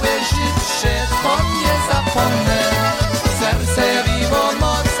całe życie to nie zapomnę. Serce biło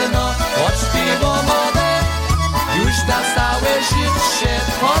mocno, oczy piło wodę, już na całe życie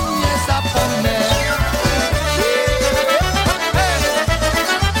to nie zapomnę.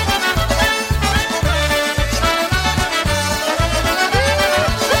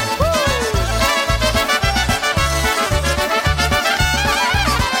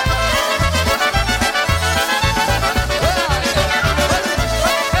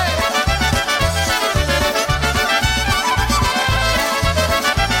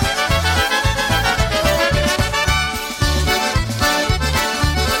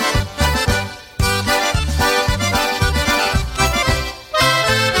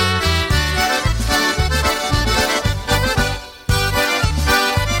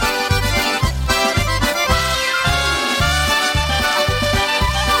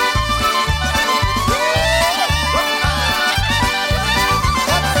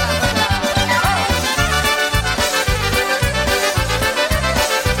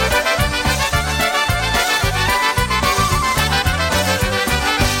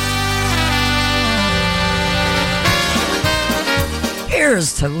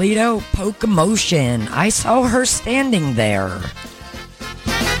 Here's Toledo Polka Motion. I saw her standing there.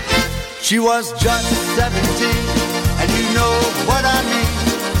 She was just 17, and you know what I mean.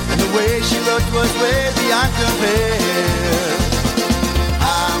 And the way she looked was way beyond compare.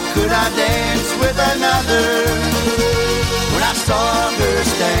 How could I dance with another when I saw her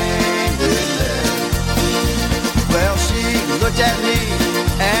standing there? Well, she looked at me,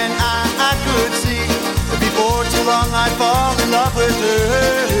 and I could see that before too long I'd fall in love with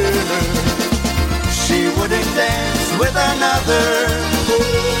her. She wouldn't dance with another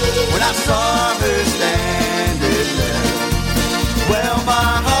when I saw her standing there. Well, my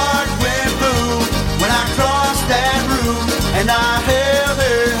heart went boom when I crossed that room, and I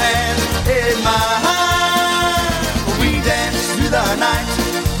night.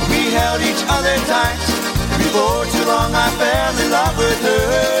 We held each other tight. Before too long I fell in love with her.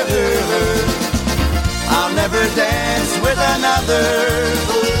 I'll never dance with another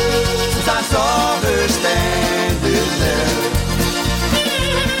since I saw her standing there.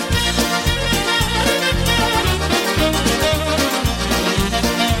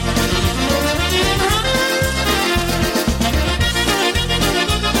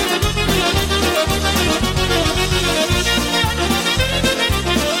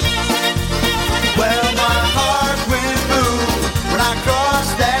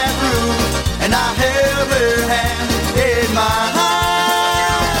 And I held her hand in my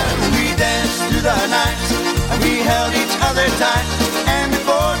hand. We danced through the night, and we held each other tight. And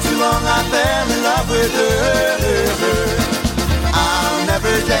before too long I fell in love with her. I'll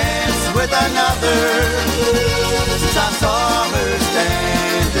never dance with another since I saw her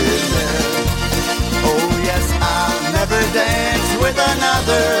standing there. Oh yes, I'll never dance with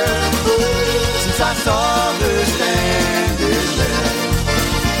another since I saw her standing there.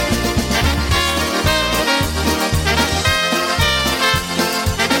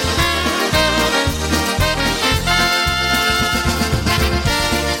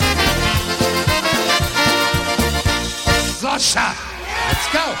 Let's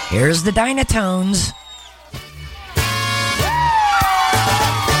go. Here's the Dynatones.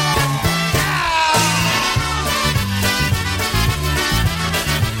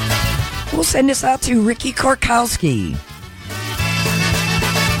 We'll send this out to Ricky Korkowski.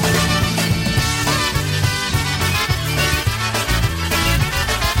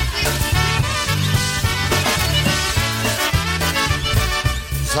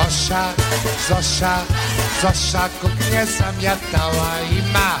 Zosia kuchnię zamiatała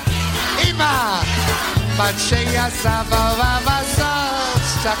i ma Macieja zawołała.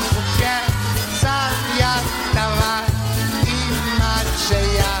 Zosia kuchnię zamiatała i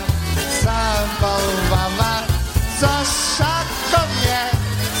Macieja zawołała. Zosia kuchnię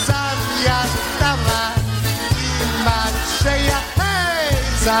zamiatała i Macieja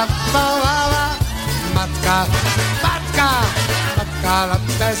zawołała. Matka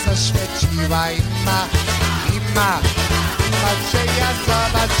lampę zaświeciła i Macieja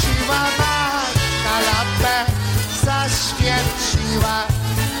zobaczyła. Matka lampę zaświeciła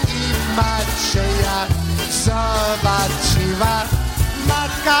i Macieja zobaczyła.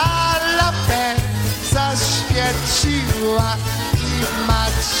 Matka lampę zaświeciła i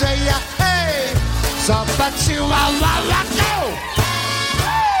Macieja zobaczyła. Go!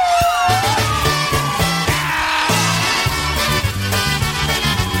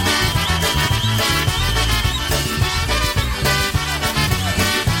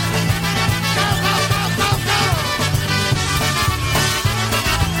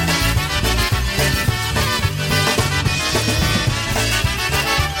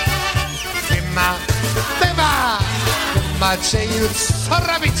 Macieju, co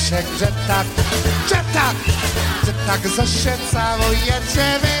robicie? Gdzie tak Zosię całujecie?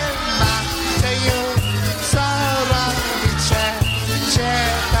 Wy, Macieju, co robicie? Gdzie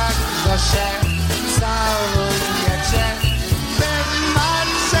tak Zosię całujecie? Wy,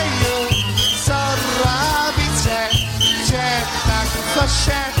 Macieju, co robicie? Gdzie tak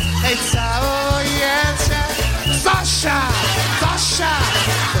Zosię całujecie?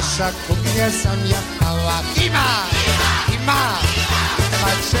 Zosia kuchnię zamiatała i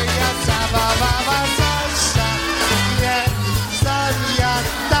Macieja zawołała. Zosia kuchnię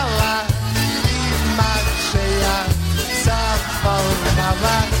zamiatała i Macieja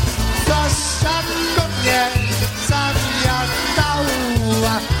zawołała. Zosia kuchnię zamiatała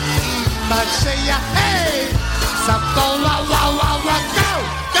i Macieja zawołała. Go!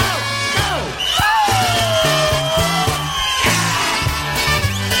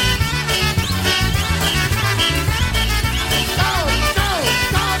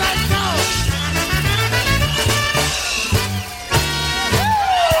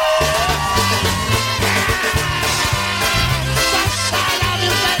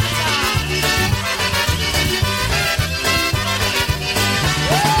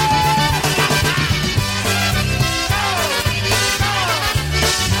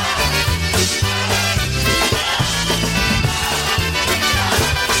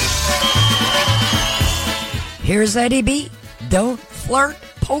 Here's Eddie B. Don't Flirt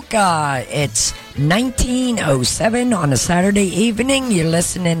Polka. It's 19:07 on a Saturday evening. You're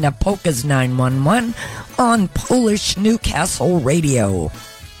listening to Polkas 911 on Polish Newcastle Radio.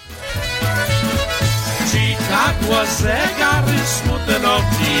 Chicago zegary smutno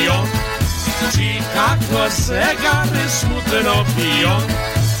piją. Chicago zegary smutno piją.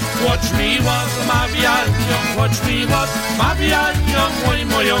 choć mi odmawiają, choć mi odmawiają, oj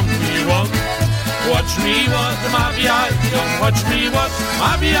moją miłą. Choć mi odmawiają, choć mi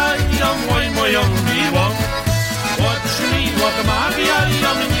odmawiają, oj moją miłą. Choć mi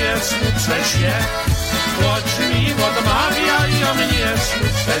odmawiają, nie smucę się. Choć mi odmawiają, nie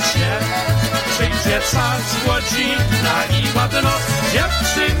smucę się. Przyjdzie czas, godzina i ładno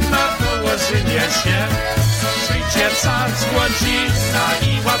dziewczyna do łzy niesie. Przyjdzie czas, godzina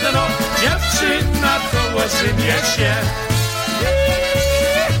i ładno dziewczyna do łzy niesie.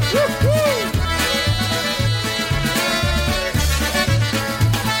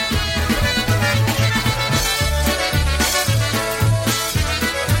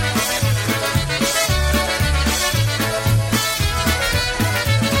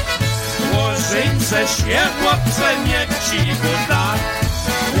 Łożyńce się, chłopcze, niech ci Bóg da.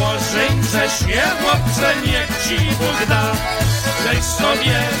 Łożyńce się, chłopcze, niech ci Bóg da. Weź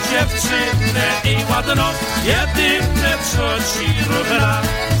sobie dziewczynę i ładno, jedyne co ci równa.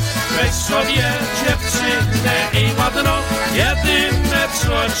 Weź sobie dziewczynę i ładno, jedyne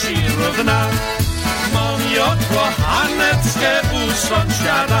co ci równa. Moje kochaneckie u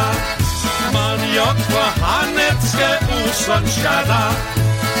sąsiada, moje kochaneckie u sąsiada.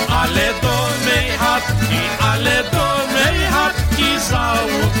 Ale do mej chatki za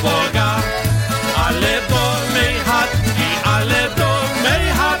uboga. Ale do mej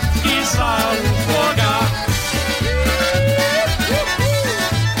chatki za uboga.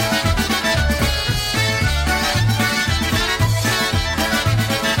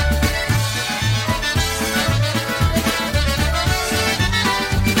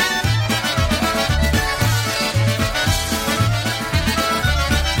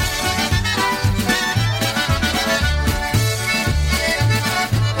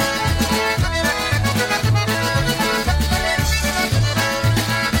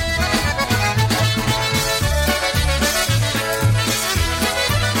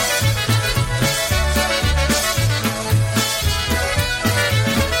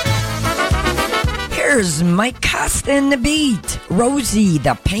 Here's Mike Costa in the beat. Rosie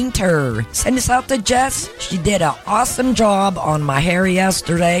the painter. Send this out to Jess. She did an awesome job on my hair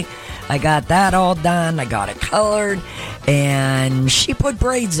yesterday. I got that all done. I got it colored. And she put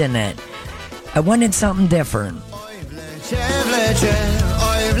braids in it. I wanted something different.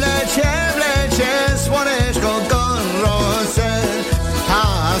 Słoneczko gorące,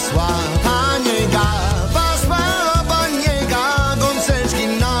 hasła panienka, pasła panienka, gąseczki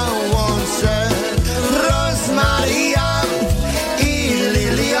na łące. Rozmaria i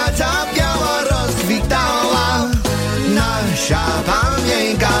lilia ta biała rozkwitała. Nasza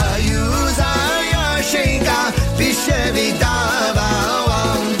panienka już za Jasieńka by się wydawała.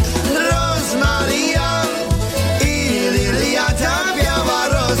 Rozmaria i lilia ta biała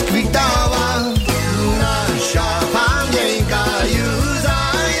rozkwitała. Nasza panienka już za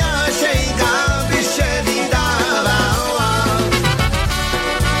Jasieńka by się wydawała.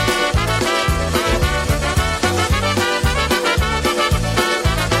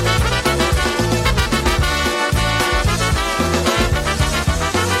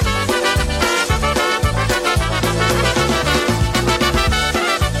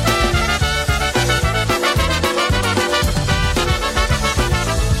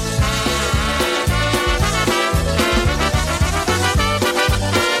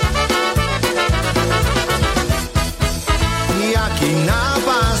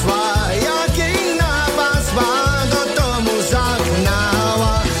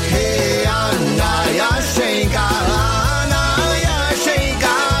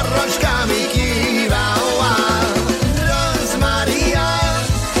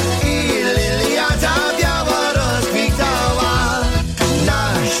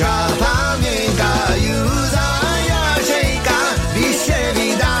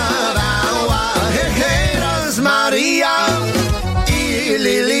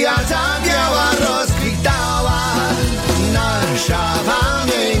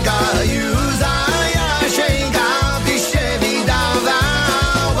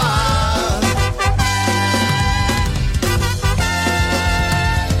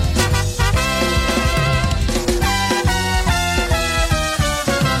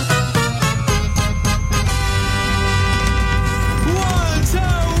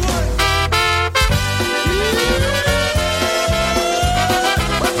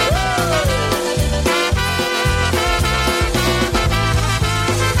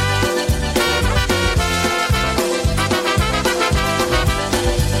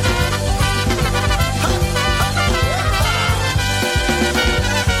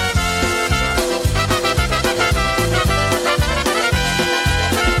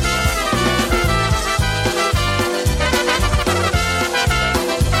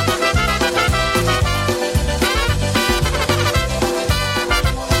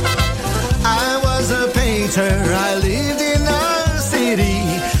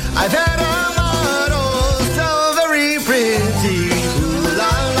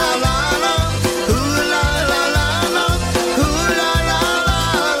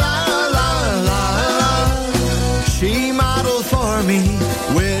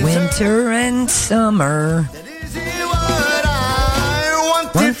 summer.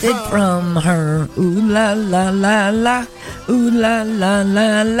 Want it from her. Ooh la la la la. Ooh la la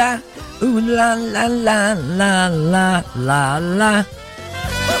la la. Ooh la la la la la la la.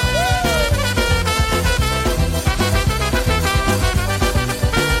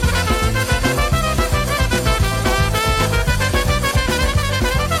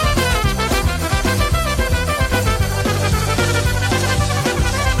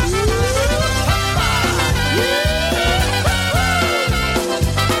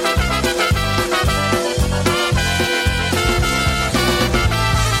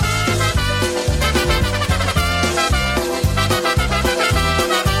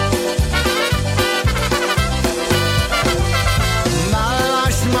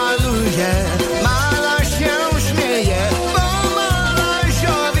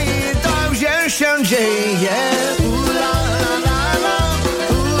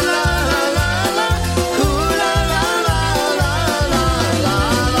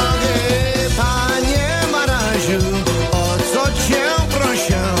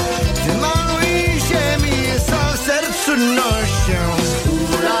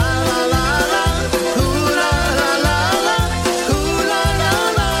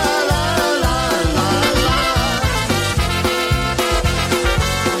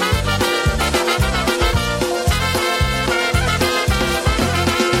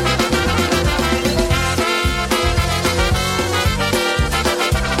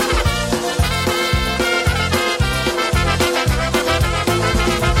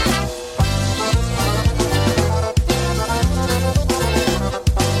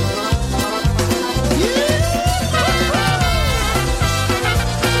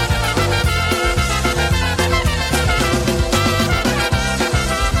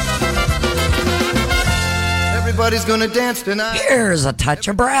 Everybody's gonna dance tonight. Here's a touch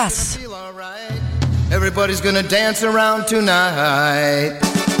of brass. Everybody's gonna dance around tonight.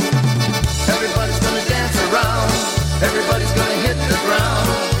 Everybody's gonna dance around. Everybody's gonna hit the ground.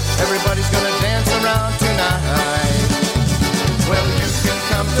 Everybody's gonna dance around tonight. Well, you can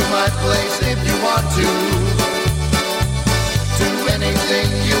come to my place if you want to. Do anything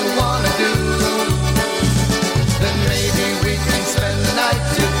you wanna do. Then maybe we can spend the night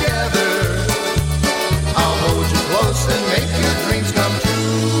together. I'll hold you close and make your dreams come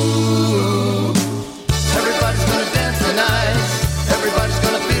true. Everybody's gonna dance tonight. Everybody's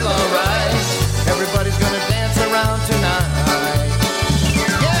gonna feel alright. Everybody's gonna dance around tonight.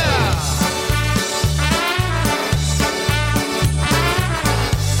 Yeah!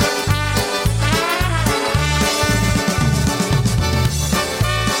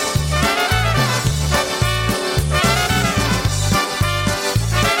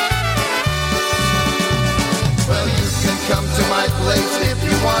 Well, you can come to my place if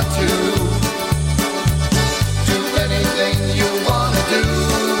you want to. Do anything you wanna do.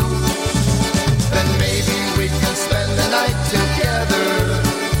 Then maybe we can spend the night together.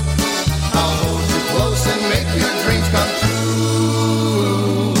 I'll hold you close and make your dreams come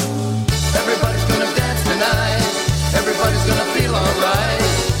true. Everybody's gonna dance tonight. Everybody's gonna feel alright.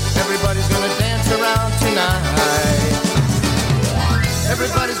 Everybody's gonna dance around tonight.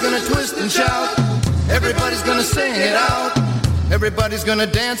 Everybody's gonna twist and shout. Everybody's gonna sing it out. Everybody's gonna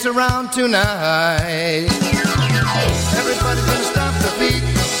dance around tonight. Everybody's gonna stop the beat.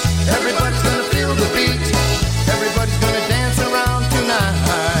 Everybody's gonna feel the beat. Everybody's gonna dance around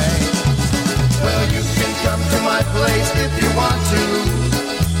tonight. Well, you can come to my place if you want to.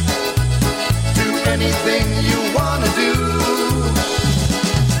 Do anything you wanna do.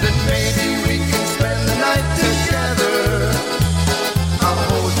 Then maybe we can spend the night together. I'll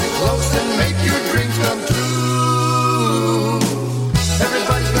hold you close and make your dreams come true.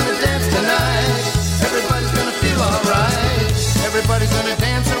 Everybody's gonna dance tonight. Everybody's gonna feel alright. Everybody's gonna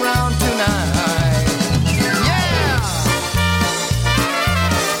dance around tonight. Yeah!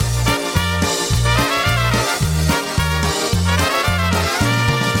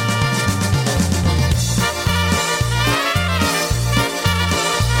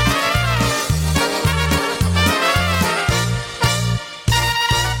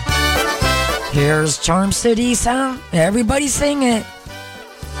 Here's Charm City Sound. Everybody sing it.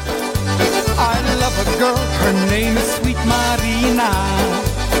 I love a girl, her name is Sweet Marina.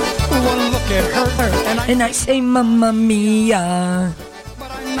 One look at her And I say Mamma Mia.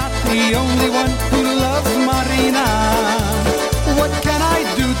 But I'm not the only one who loves Marina. What can I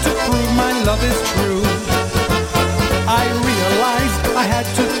do to prove my love is true? I realized I had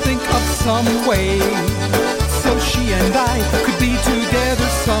to think of some way so she and I could be together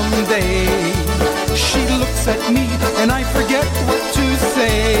someday. She looks at me and I forget what to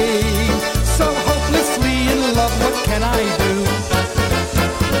say. So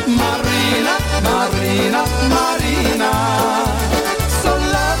Marina, Marina, so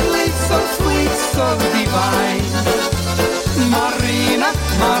lovely, so sweet, so divine. Marina,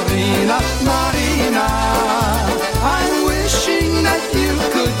 Marina, Marina, I'm wishing that you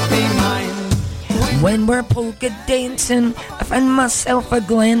could be mine. When we're polka dancing, I find myself a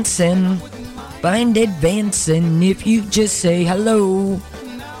glancing, find advancing if you just say hello.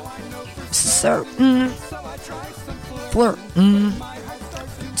 Certain, flirting,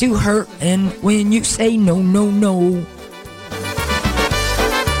 to hurting when you say no, no, no.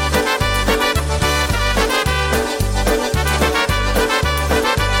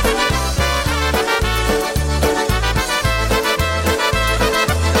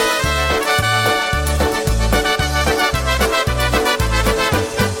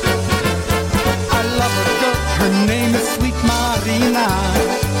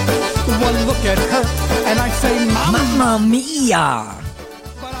 At her and I say Mamma Mia.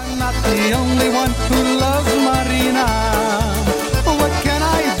 But I'm not the only one who loves Marina. What can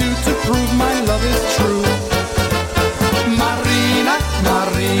I do to prove my love is true? Marina,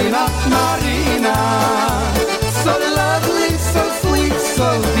 Marina, Marina, so lovely, so sweet,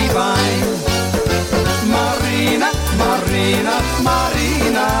 so divine. Marina, Marina,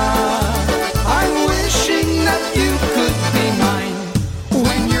 Marina, I'm wishing that you could be mine.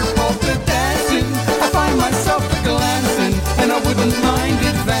 When you're polka dancing, I find myself glancing, and I wouldn't mind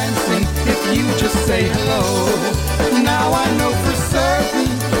advancing if you just say hello. Now I know for certain,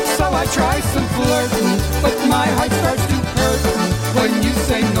 so I try some flirting, but my heart starts to hurt when you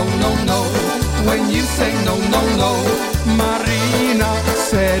say no, no, no. When you say no, no, no. Marina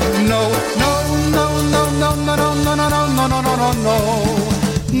said no, no, no, no, no, no, no, no, no, no, no, no, no, no, no.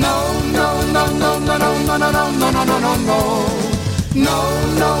 No, no, no, no, no, no, no, no, no, no, no, no, no, no. No,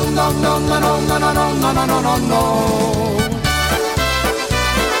 no, no, no, no, no, no, no, no, no, no, no, no, no.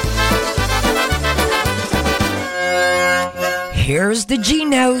 Here's the G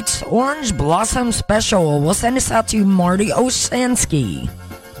Notes Orange Blossom Special. We'll send this out to Marty Osansky.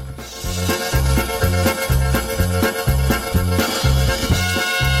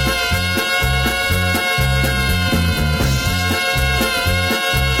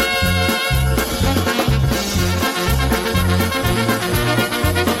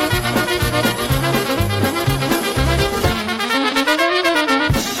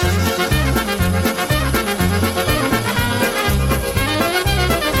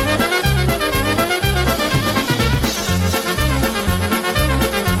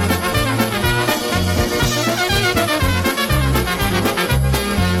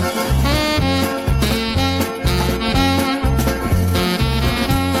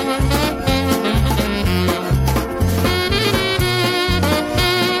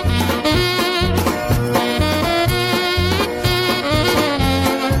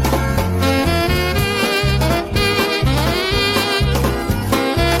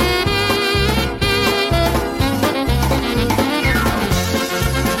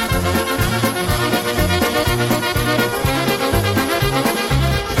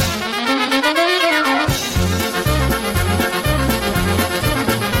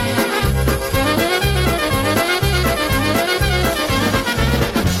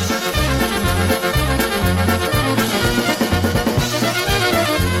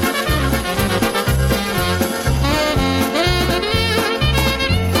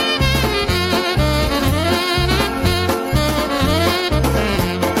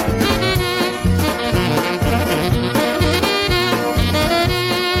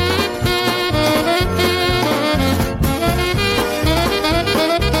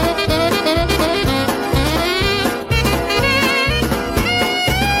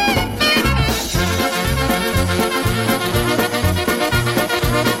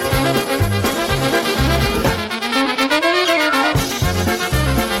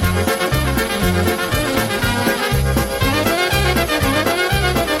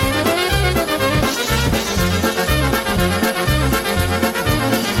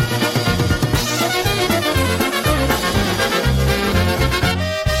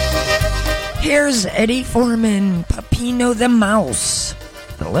 Here's Eddie Foreman, Peppino the Mouse,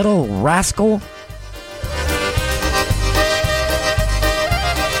 the little rascal.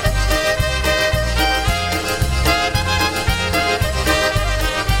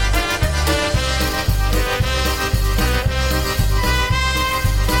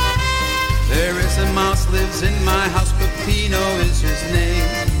 There is a mouse lives in my house, Peppino is his name.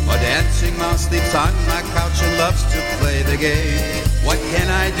 A dancing mouse sleeps on my couch and loves to play the game. What can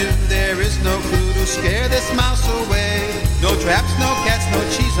I do? There is no clue to scare this mouse away. No traps, no cats, no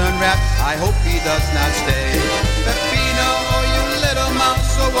cheese unwrapped. I hope he does not stay. Peppino, oh you little mouse,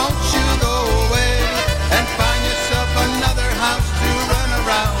 so won't you go away?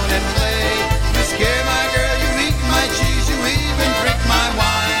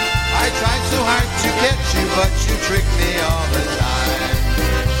 you, but you trick me all the time.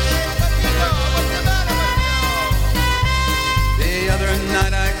 The other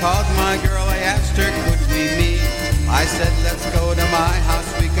night I called my girl, I asked her, could we meet? I said, let's go to my house,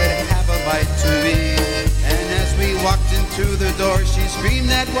 we could have a bite to eat. And as we walked into the door, she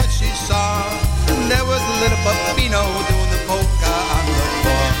screamed at what she saw. And there was a little Peppino doing the polka on the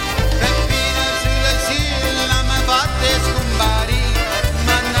floor. Peppino sulla scilla, ma batte scombari,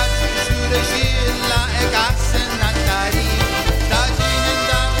 ma nazi sulla scilla e cassa natari. Da gina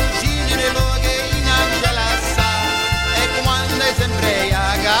da cugine le loghe in angela sa, e quando è sempre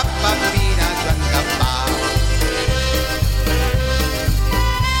a Peppina giangappa.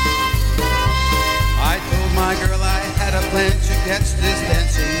 I told my girl I had a plan to catch this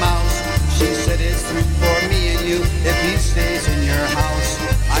dancing mouse. She said it's through for me and you if he stays in your house.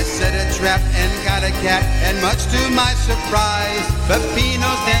 I set a trap and got a cat, and much to my surprise,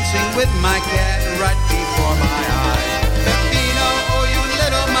 Peppino's dancing with my cat right before my eyes. Peppino, oh you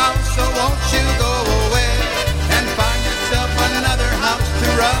little mouse, so won't you go away and find yourself another house to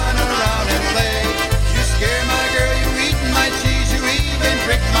run around and play. You scare my girl, you eat my cheese, you even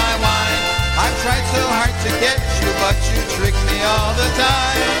drink my wine. I've tried so hard to get you, but you trick me all the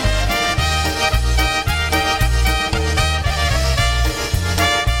time.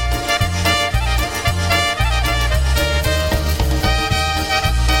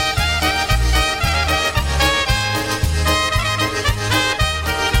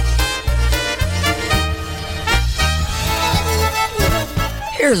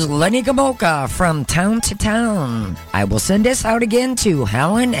 Here's Lenny Gomulka from Town to Town. I will send this out again to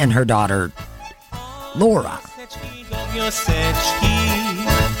Helen and her daughter, Laura.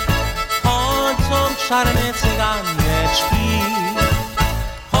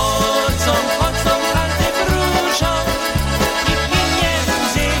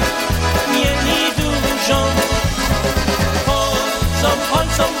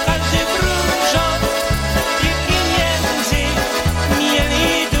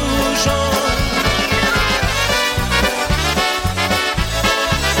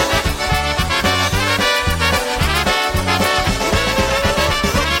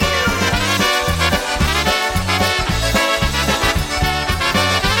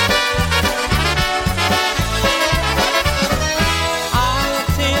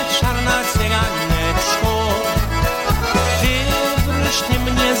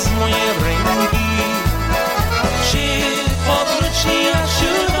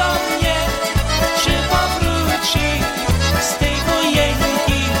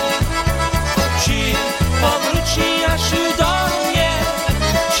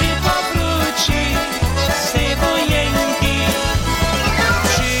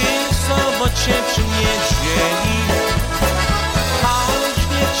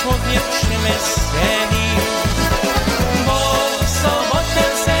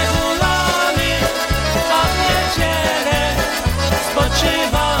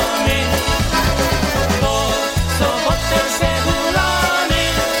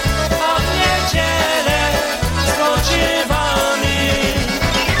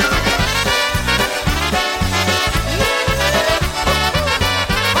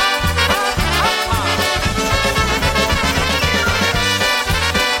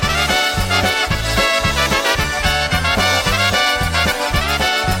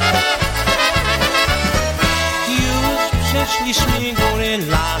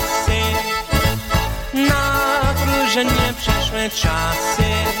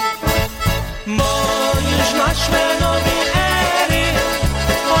 Czasy, bo już nasze nowe ery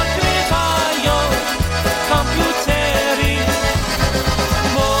odkrywają komputery,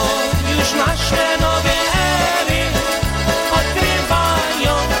 bo już nasze nowe ery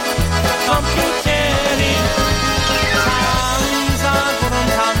odkrywają komputery. Tam za górą,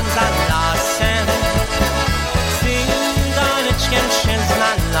 tam za lasem, z tym daleczkiem się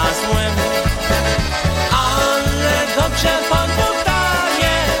znalazłem, ale dobrze pan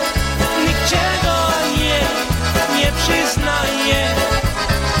podaje, nikt czego nie przyznaje,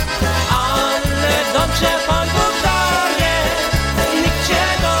 ale dobrze pan podaje, nikt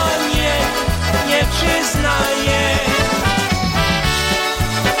czego nie przyznaje.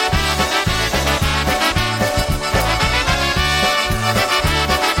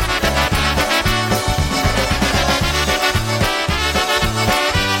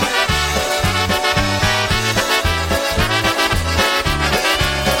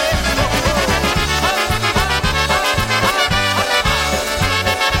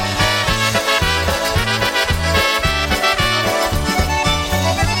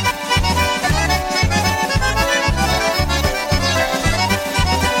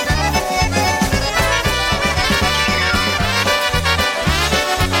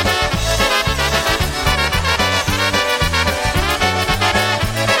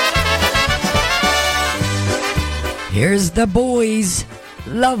 Here's the boys,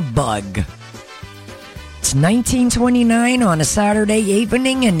 Love Bug. It's 1929 on a Saturday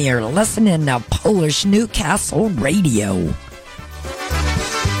evening, and you're listening to Polish Newcastle Radio.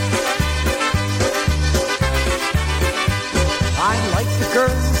 I like the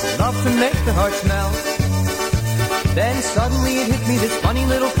girls, love to make their hearts melt. Then suddenly it hit me, this funny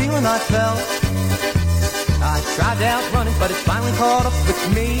little feeling I felt. I tried to outrun it, but it finally caught up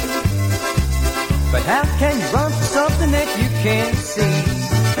with me. But how can you run from something that you can't see?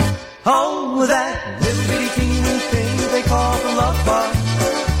 Oh, that little bitty teeny thing they call the love bug.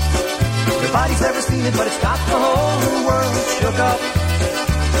 Nobody's ever seen it, but it's got the whole world shook up.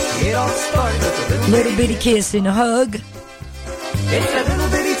 It all started with a little bitty kiss and a hug. It's that little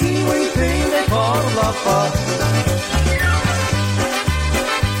bitty teeny thing they call the love bug.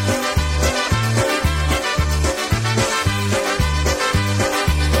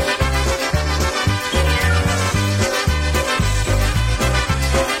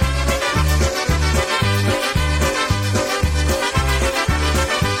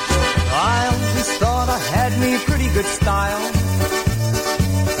 Good style.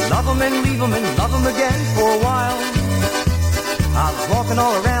 Love 'em and leave 'em and love 'em again for a while. I was walking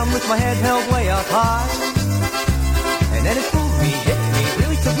all around with my head held way up high. And then it fooled me, hit me,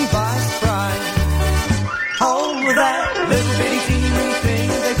 really took me by surprise. Oh, that little bitty teeny thing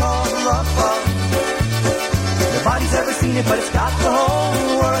they call the love bug. Nobody's ever seen it, but it's got the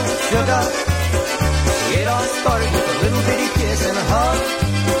whole world shook up. It all started with a little bitty kiss and a hug.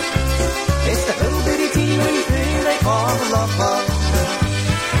 It's that little bitty teeny thing they call the love bug.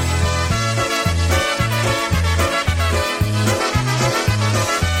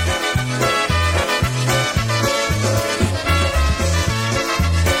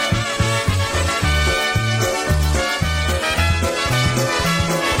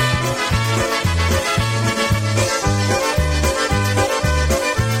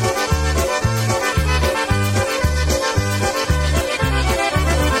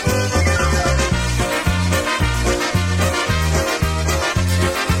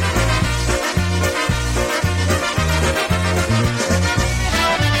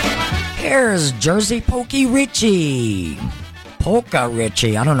 Here's Jersey Pokey Richie. Polka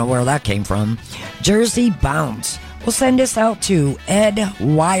Richie. I don't know where that came from. Jersey Bounce. We'll send this out to Ed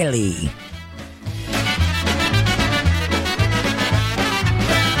Wiley.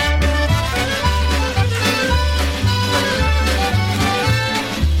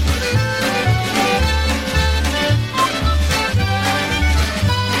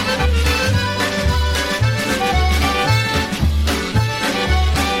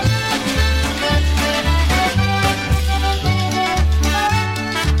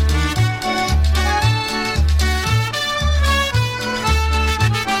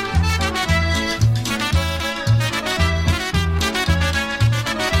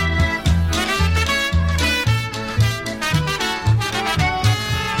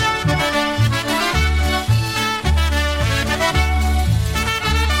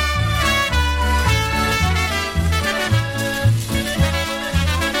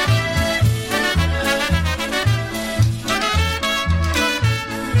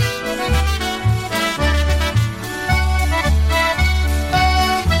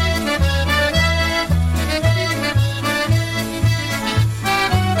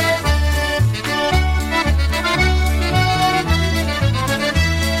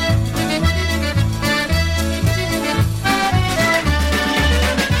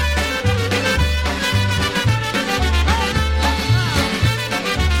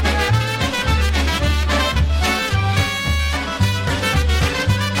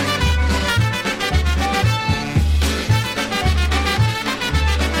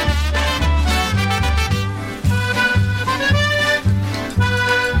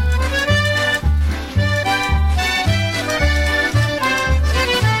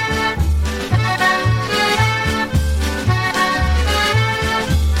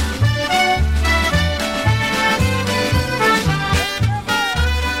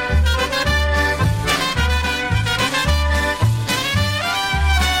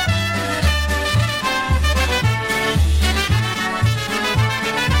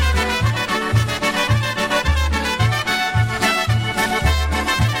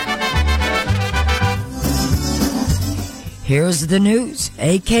 Here's the news,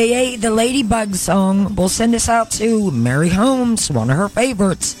 a.k.a. the Ladybug song. We'll send this out to Mary Holmes, one of her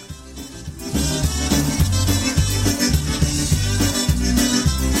favorites.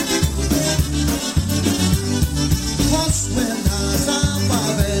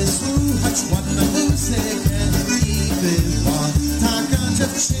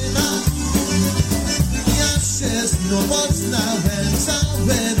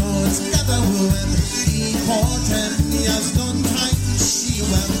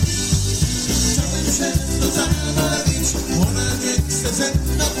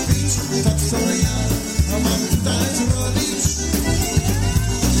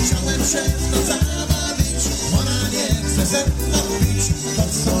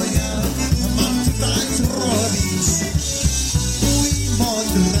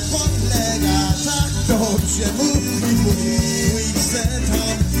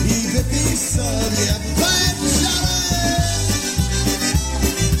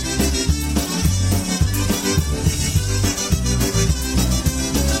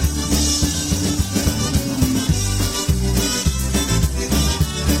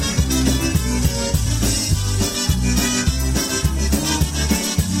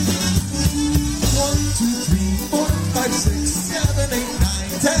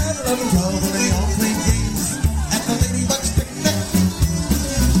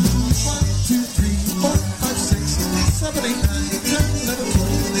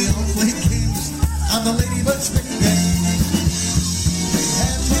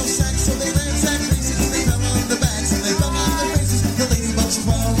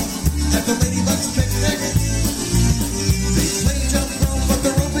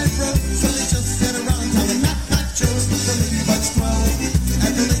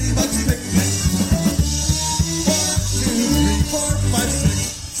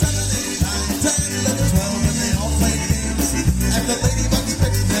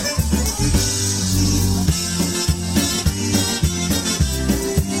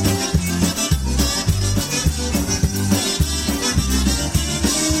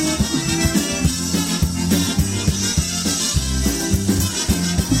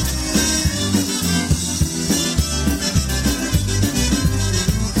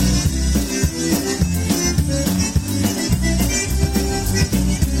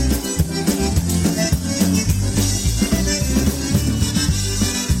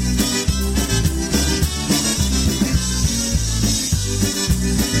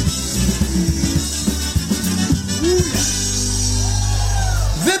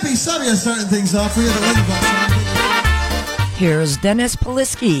 me to start things off. We had to leave about something. Here's Dennis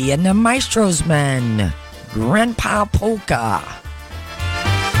Polisky and the Maestro's Men, Grandpa Polka.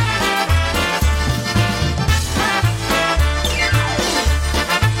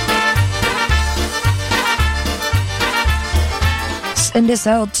 Send this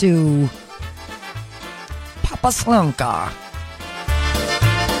out to Papa Slonka.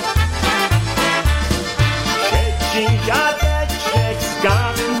 Dziadeczek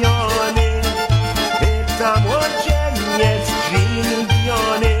zgapniony, pyta młodzieniec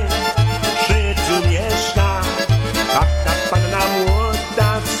zdziwiony, czy tu mieszka taka panna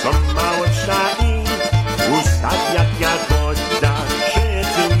młoda, co ma oczka i usta jak jagoda. Czy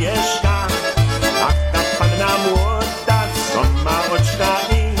tu mieszka taka panna młoda, co ma oczka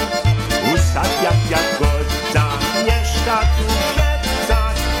i usta jak jagoda. Mieszka tu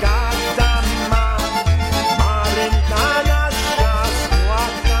taka dama, Marynka nasza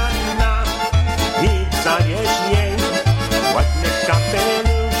spłakana i zanieś jej ładne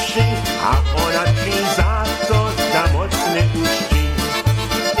kapeluszy, a ona ci za to da mocne uści.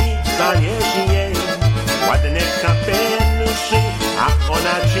 I zanieś jej ładne kapeluszy, a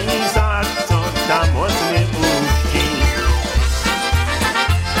ona ci za to da mocne uści.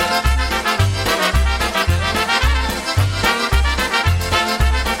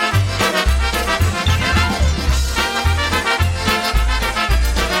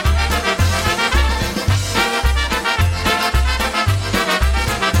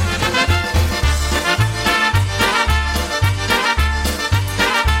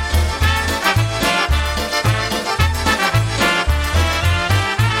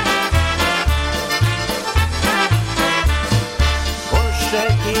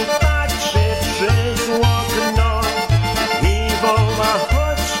 I patrzy przez okno i woła,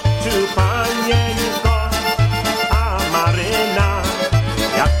 chodź tu panienko. A Maryna,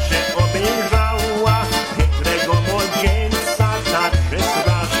 jak się obejrzała, chytrego młodzieńca tak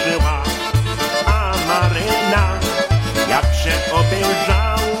przestraszyła. A Maryna, jak się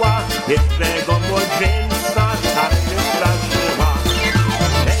obejrzała, chytrego młodzieńca tak przestraszyła.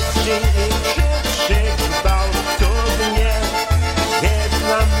 Leci i krzyczy gwałtownie,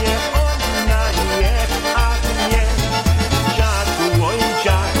 dla mnie ona jest, a nie. Dziadu, oj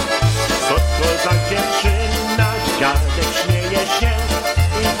dziad, co to za dziewczyna? Dziadek śmieje się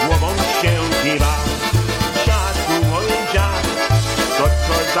i głową się kiwa. Dziadu, oj dziad, co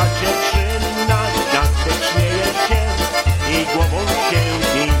to za dziewczyna? Dziadek śmieje się i głową się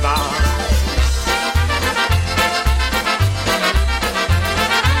kiwa.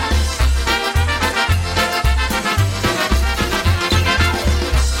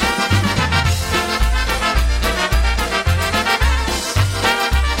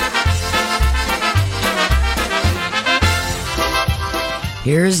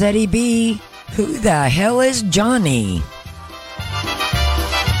 Here's Eddie B. Who the hell is Johnny?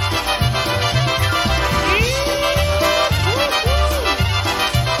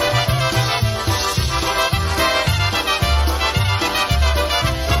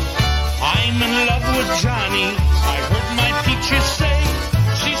 I'm in love with Johnny. I heard my teacher say.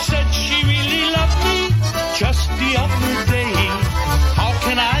 She said she really loved me just the other day. How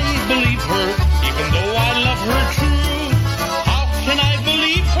can I believe her, even though I love her true? How can I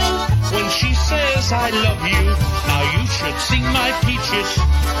believe her when she says I love you? Now you should see my peaches.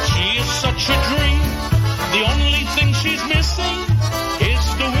 She is such a dream. The only thing she's missing is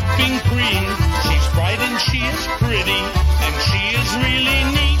the whipping cream. She's bright and she is pretty, and she is really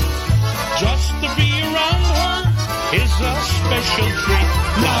neat. Just to be around her is a special treat.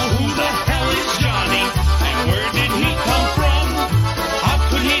 Now who the hell is Johnny, and where did he come from? How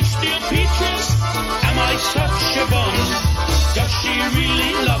could he steal peaches? Am I such a bum? Does she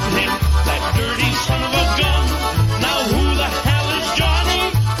really love him, that dirty son of a gun? Now who the hell is Johnny,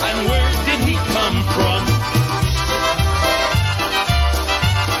 and where did he come from?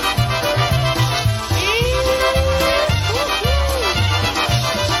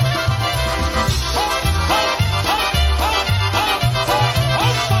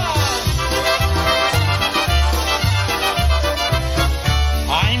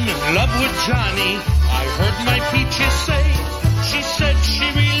 I'm in love with Johnny. I heard my peaches say. She said she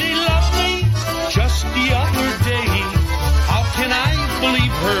really loved me just the other day. How can I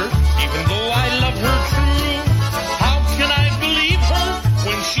believe her, even though I love her true? How can I believe her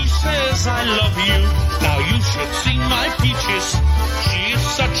when she says I love you? Now you should see my peaches. She is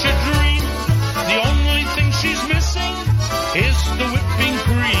such a dream. The only thing she's missing is the whipping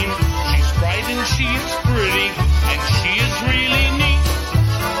cream. She's bright and she is pretty, and she is really neat.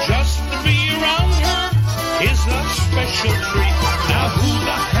 Just to be around her is a special treat. Now who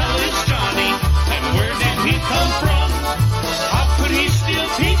the hell is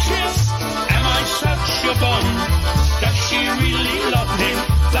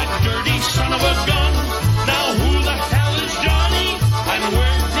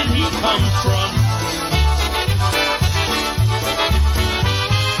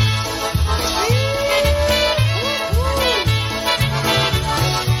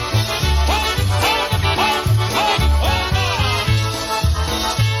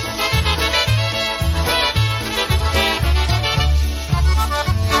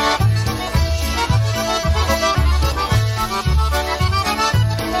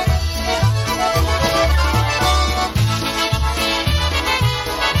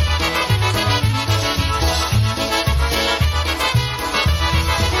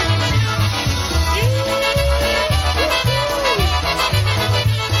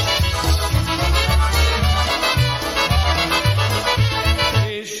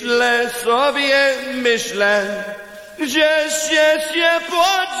myślę, gdzieś się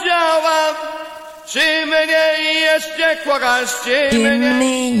podziałam. Czy mnie jeszcze kochasz, czy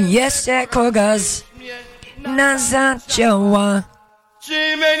mnie jeszcze kochasz, na zaciała.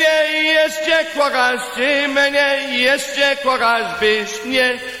 Czy mnie jeszcze kochasz, czy mnie jeszcze kochasz, byś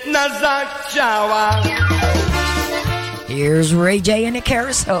mnie na zachciała. Here's Ray J and the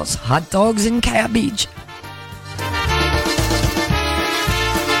Carousels, Hot Dogs and Cabbage.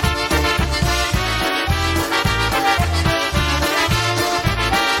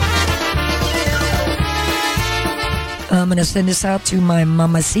 I'm gonna send this out to my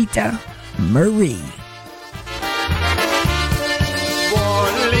mamacita, Marie.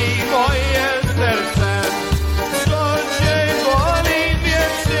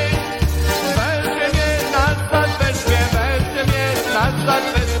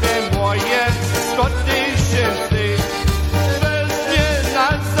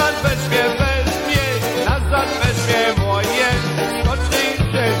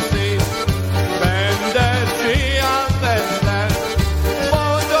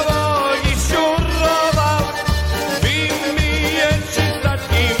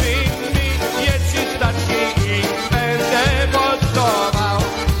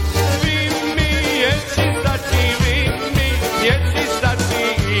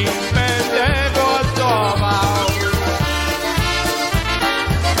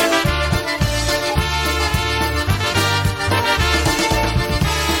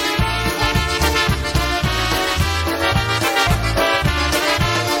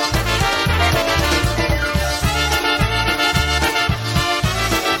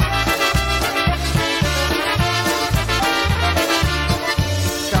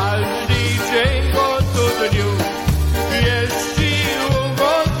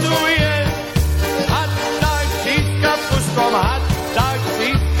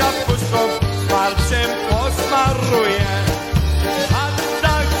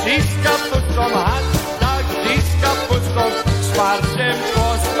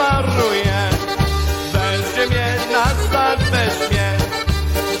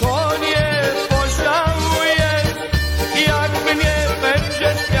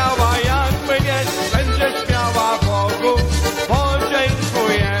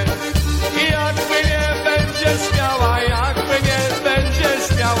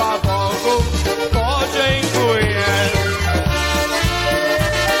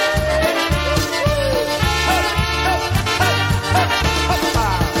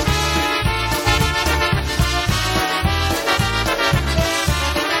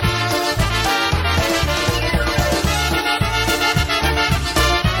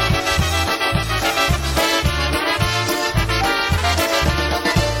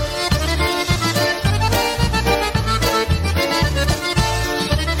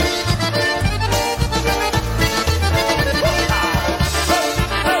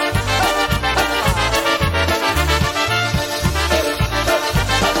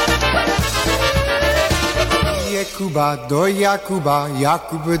 Kuba do Jakuba,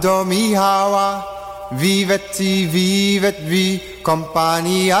 Jakub do Michała. Wiwet wi,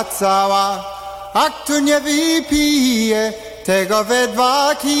 kompania cała. A kto nie wypije, tego we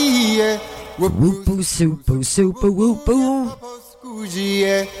dwa kije. Łupu, supu, supu, łupu.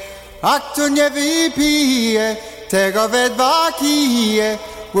 Skuzije. A kto nie wypije, tego we dwa kije.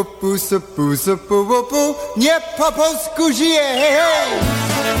 Łupu, supu, supu, łupu, nie po polsku żyje. Hey!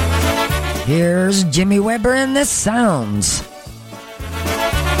 Here's Jimmy Weber and the Sounds.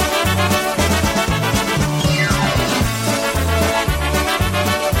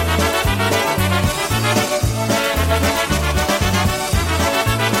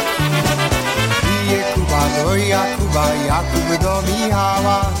 Kuba do Jakuba, Jakub do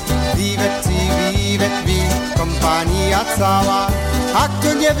Michała. Wiwet wi, kompania cała. A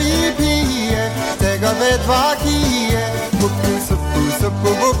kto nie wypije, tego we dwa kije. Pupu, supu,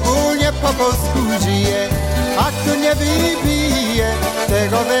 supu, pupu, nie po polsku żyje. A kto nie wypije,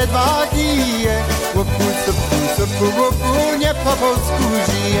 tego we dwa kije. Pupu, supu, supu, pupu, nie po polsku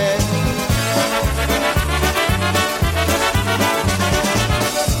żyje.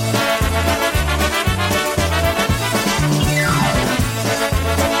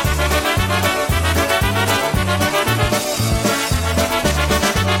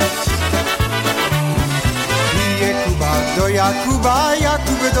 Do Jakuba,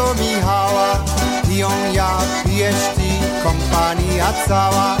 Jakub do Michała. Piją ja, pijesz ty, kompania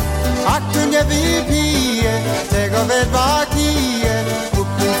cała. A kto nie wypije, tego we dwa kije.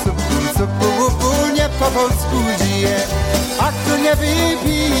 Pupu, supu, supu, pupu, nie po albo wzbudzi. A kto nie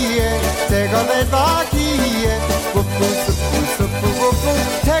wypije, tego we dwa kije. Pupu, supu, supu, pupu,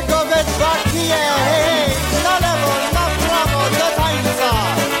 tego we dwa kije. Hej, na lewo, na prawo, do tańca.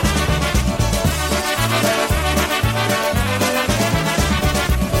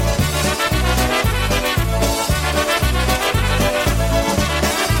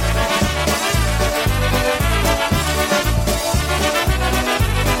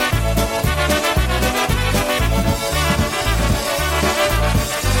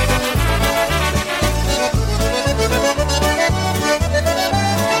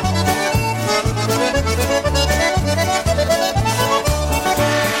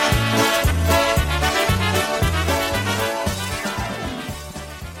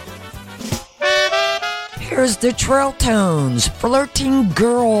 Here's the Trail Tones, Flirting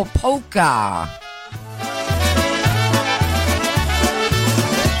Girl Polka.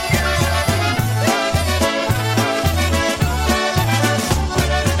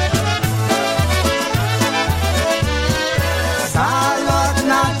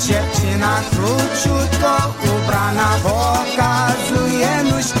 Zalotna dziewczyna, króciutko ubrana, pokazuje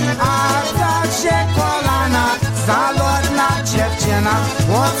nóżki, a także kolana. Zalotna dziewczyna,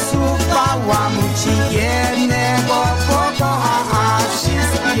 odsuwała mu ci jednego pokocha, a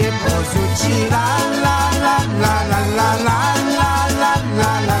wszystkie porzuci. La la la la la la la la la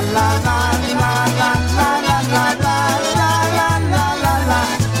la la la la la la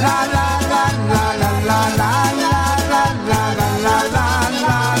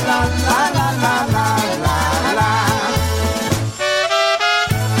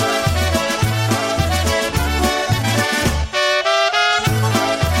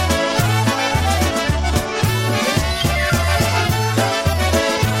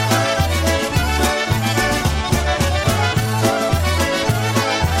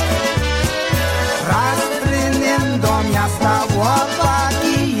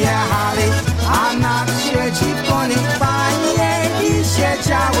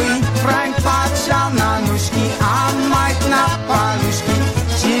Frank patrzał na nóżki, a Mike na paluszki.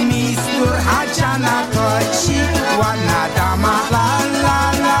 Jimmy sturchacza na koci, ładna dama. La la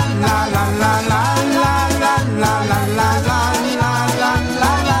la la la la la la la la la la la la la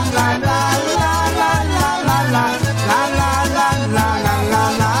la la la la.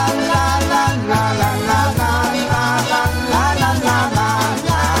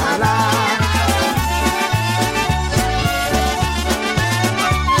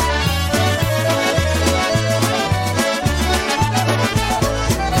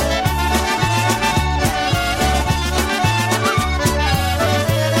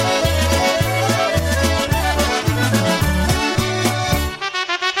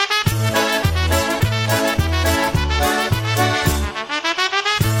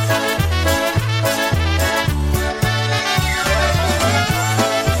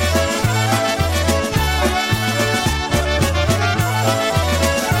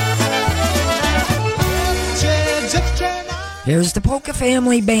 Here's the Polka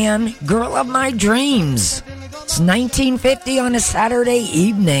Family Band, Girl of My Dreams. It's 1950 on a Saturday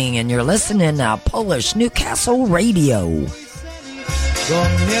evening, and you're listening to Polish Newcastle Radio. Do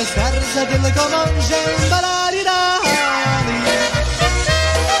mnie serce tylko mąże,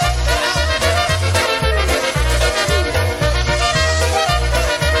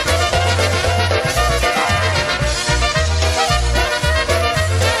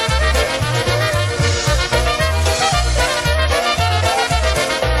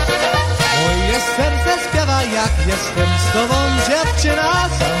 jak jestem z tobą dziewczyna,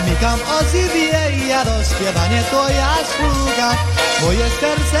 zamykam oczy, ja do śpiewania to ja słucham. Moje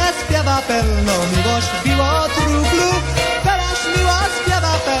serce śpiewa pełno, miłość biło truglu, teraz miłość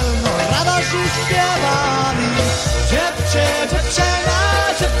śpiewa pełno, radość śpiewali.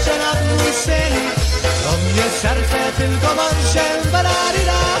 Dziewczyna mój syn, do mnie serce tylko mąże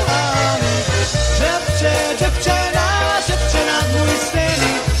balarydami. Dziewczyna mój syn,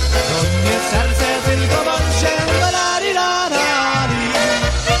 do mnie serce tylko mąże balarydami.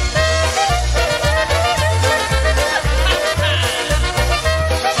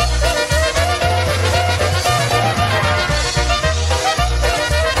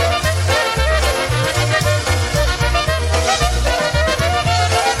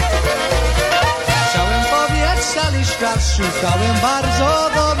 Szukałem bardzo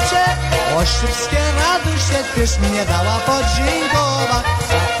dobrze, oszczędzkie radości też mnie dała podziękować.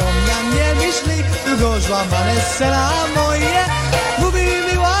 Zapomniał mnie myśli, długo złamane scena moje. Lubi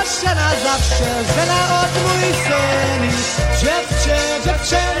miłość na zawsze, żena od mój syn.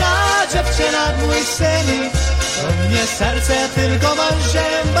 Dziewczyna mój syn. Do mnie serce tylko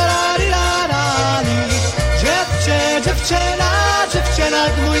mążem, balarirani. dziewczyna,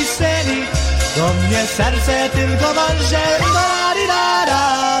 mój synik, do mnie serce tylko marzy,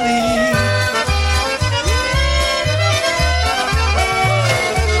 la-di-da-da-li.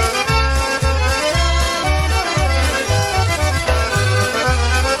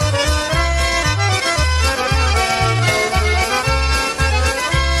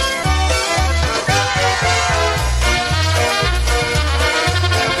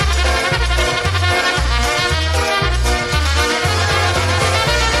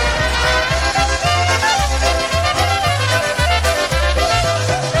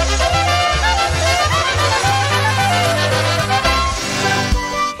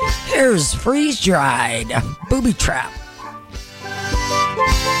 Here's Freeze Dried, Booby Trap.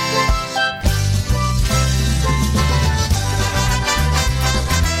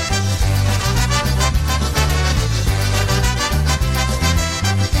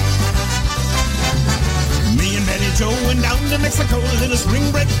 Me and Betty Joe went down to Mexico, a little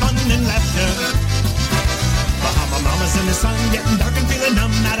spring break fun and laughter. Bahama mamas in the sun, getting dark and feeling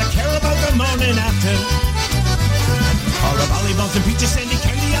numb, not a care about the morning after. All the volleyballs and peaches, sandy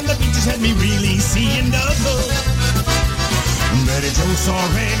candy on the beaches had me really seeing double. Betty Joe saw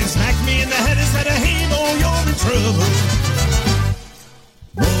red and smacked me in the head and said, hey, boy, you're in trouble.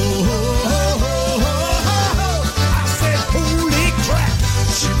 Whoa, ho, ho, ho, ho, ho, ho. I said, holy crap.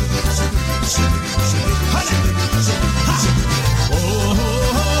 Honey. Ha. Oh, ho,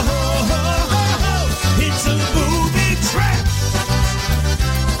 ho, ho, ho, ho, ho. It's a booby trap.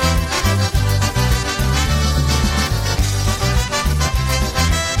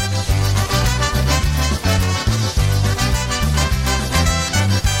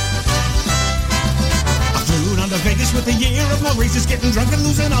 Vegas with a year of my races, getting drunk and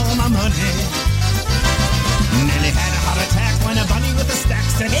losing all my money. Nearly had a heart attack when a bunny with a stack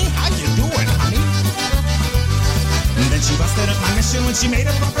said, hey, how you doing, honey? And then she busted up my mission when she made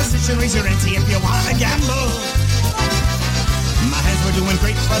a proposition, raise your ante if you want to gamble. My hands were doing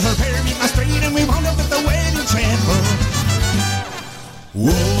great, but her pair beat my straight, and we wound up at the wedding chapel. Whoa,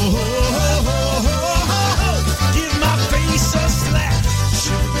 ho, ho, ho, ho, ho, ho. Give my face a slap.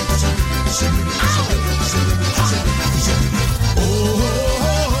 Oh, ho,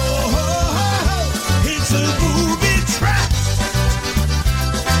 ho, ho, ho. It's a booby trap.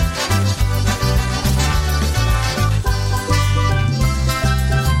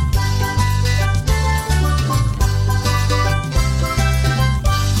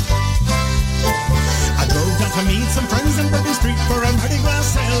 I drove down to meet some friends in Bourbon Street for a Mardi Gras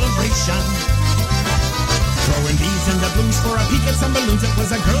celebration. Throwing beads and doubloons for a peek at some balloons. It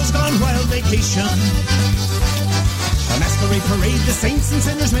was a girls gone wild vacation. A masquerade parade, the saints and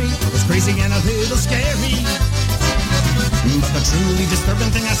sinners made, was crazy and a little scary. But the truly disturbing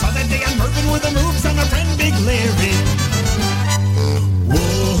thing I saw that day on Bourbon were the moves on my friend Big Larry. Whoa,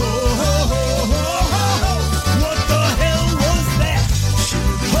 ho, ho, ho, ho, ho, ho. What the hell was that?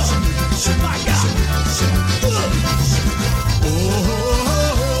 Oh, my God. Oh, ho, ho,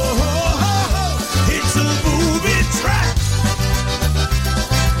 ho, ho, ho. It's a booby trap.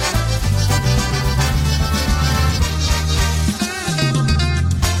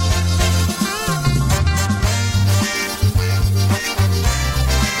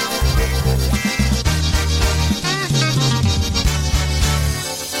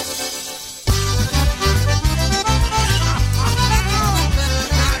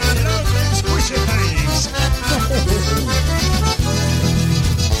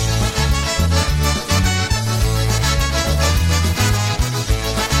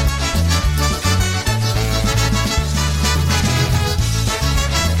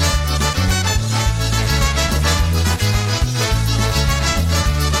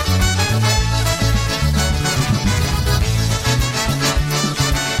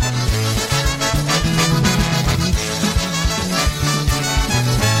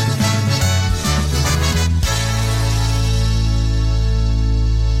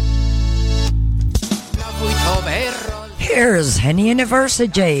 Here's Henny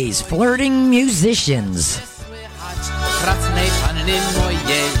University's Flirting Musicians. Krásnej panny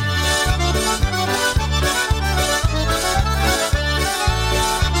mojej.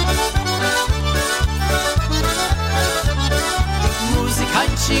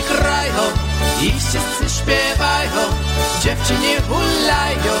 Muzykanci grają i wszyscy śpiewają, dziewczyny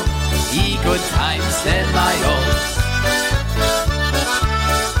hulają i good times te mają.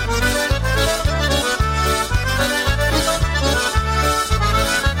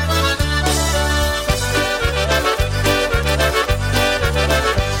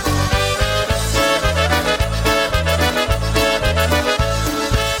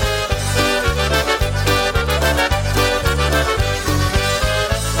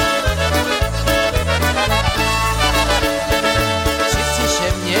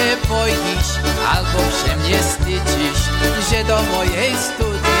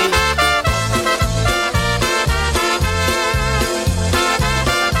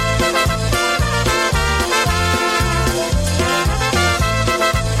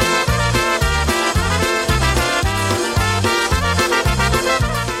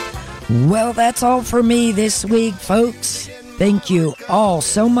 Well, that's all for me this week, folks. Thank you all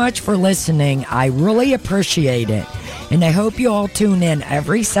so much for listening. I really appreciate it. And I hope you all tune in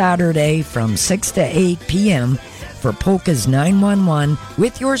every Saturday from 6 to 8 p.m. for Polkas 911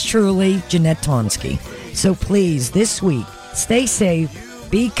 with yours truly, Jeanette Tonsky. So please, this week, stay safe,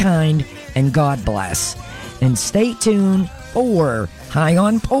 be kind, and God bless. And stay tuned for High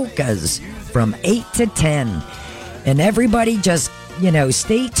on Polkas from 8 to 10. And everybody just,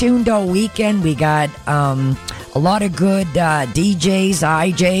 stay tuned all weekend. We got a lot of good DJs,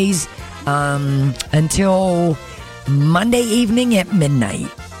 IJs until Monday evening at midnight.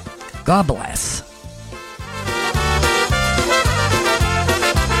 God bless.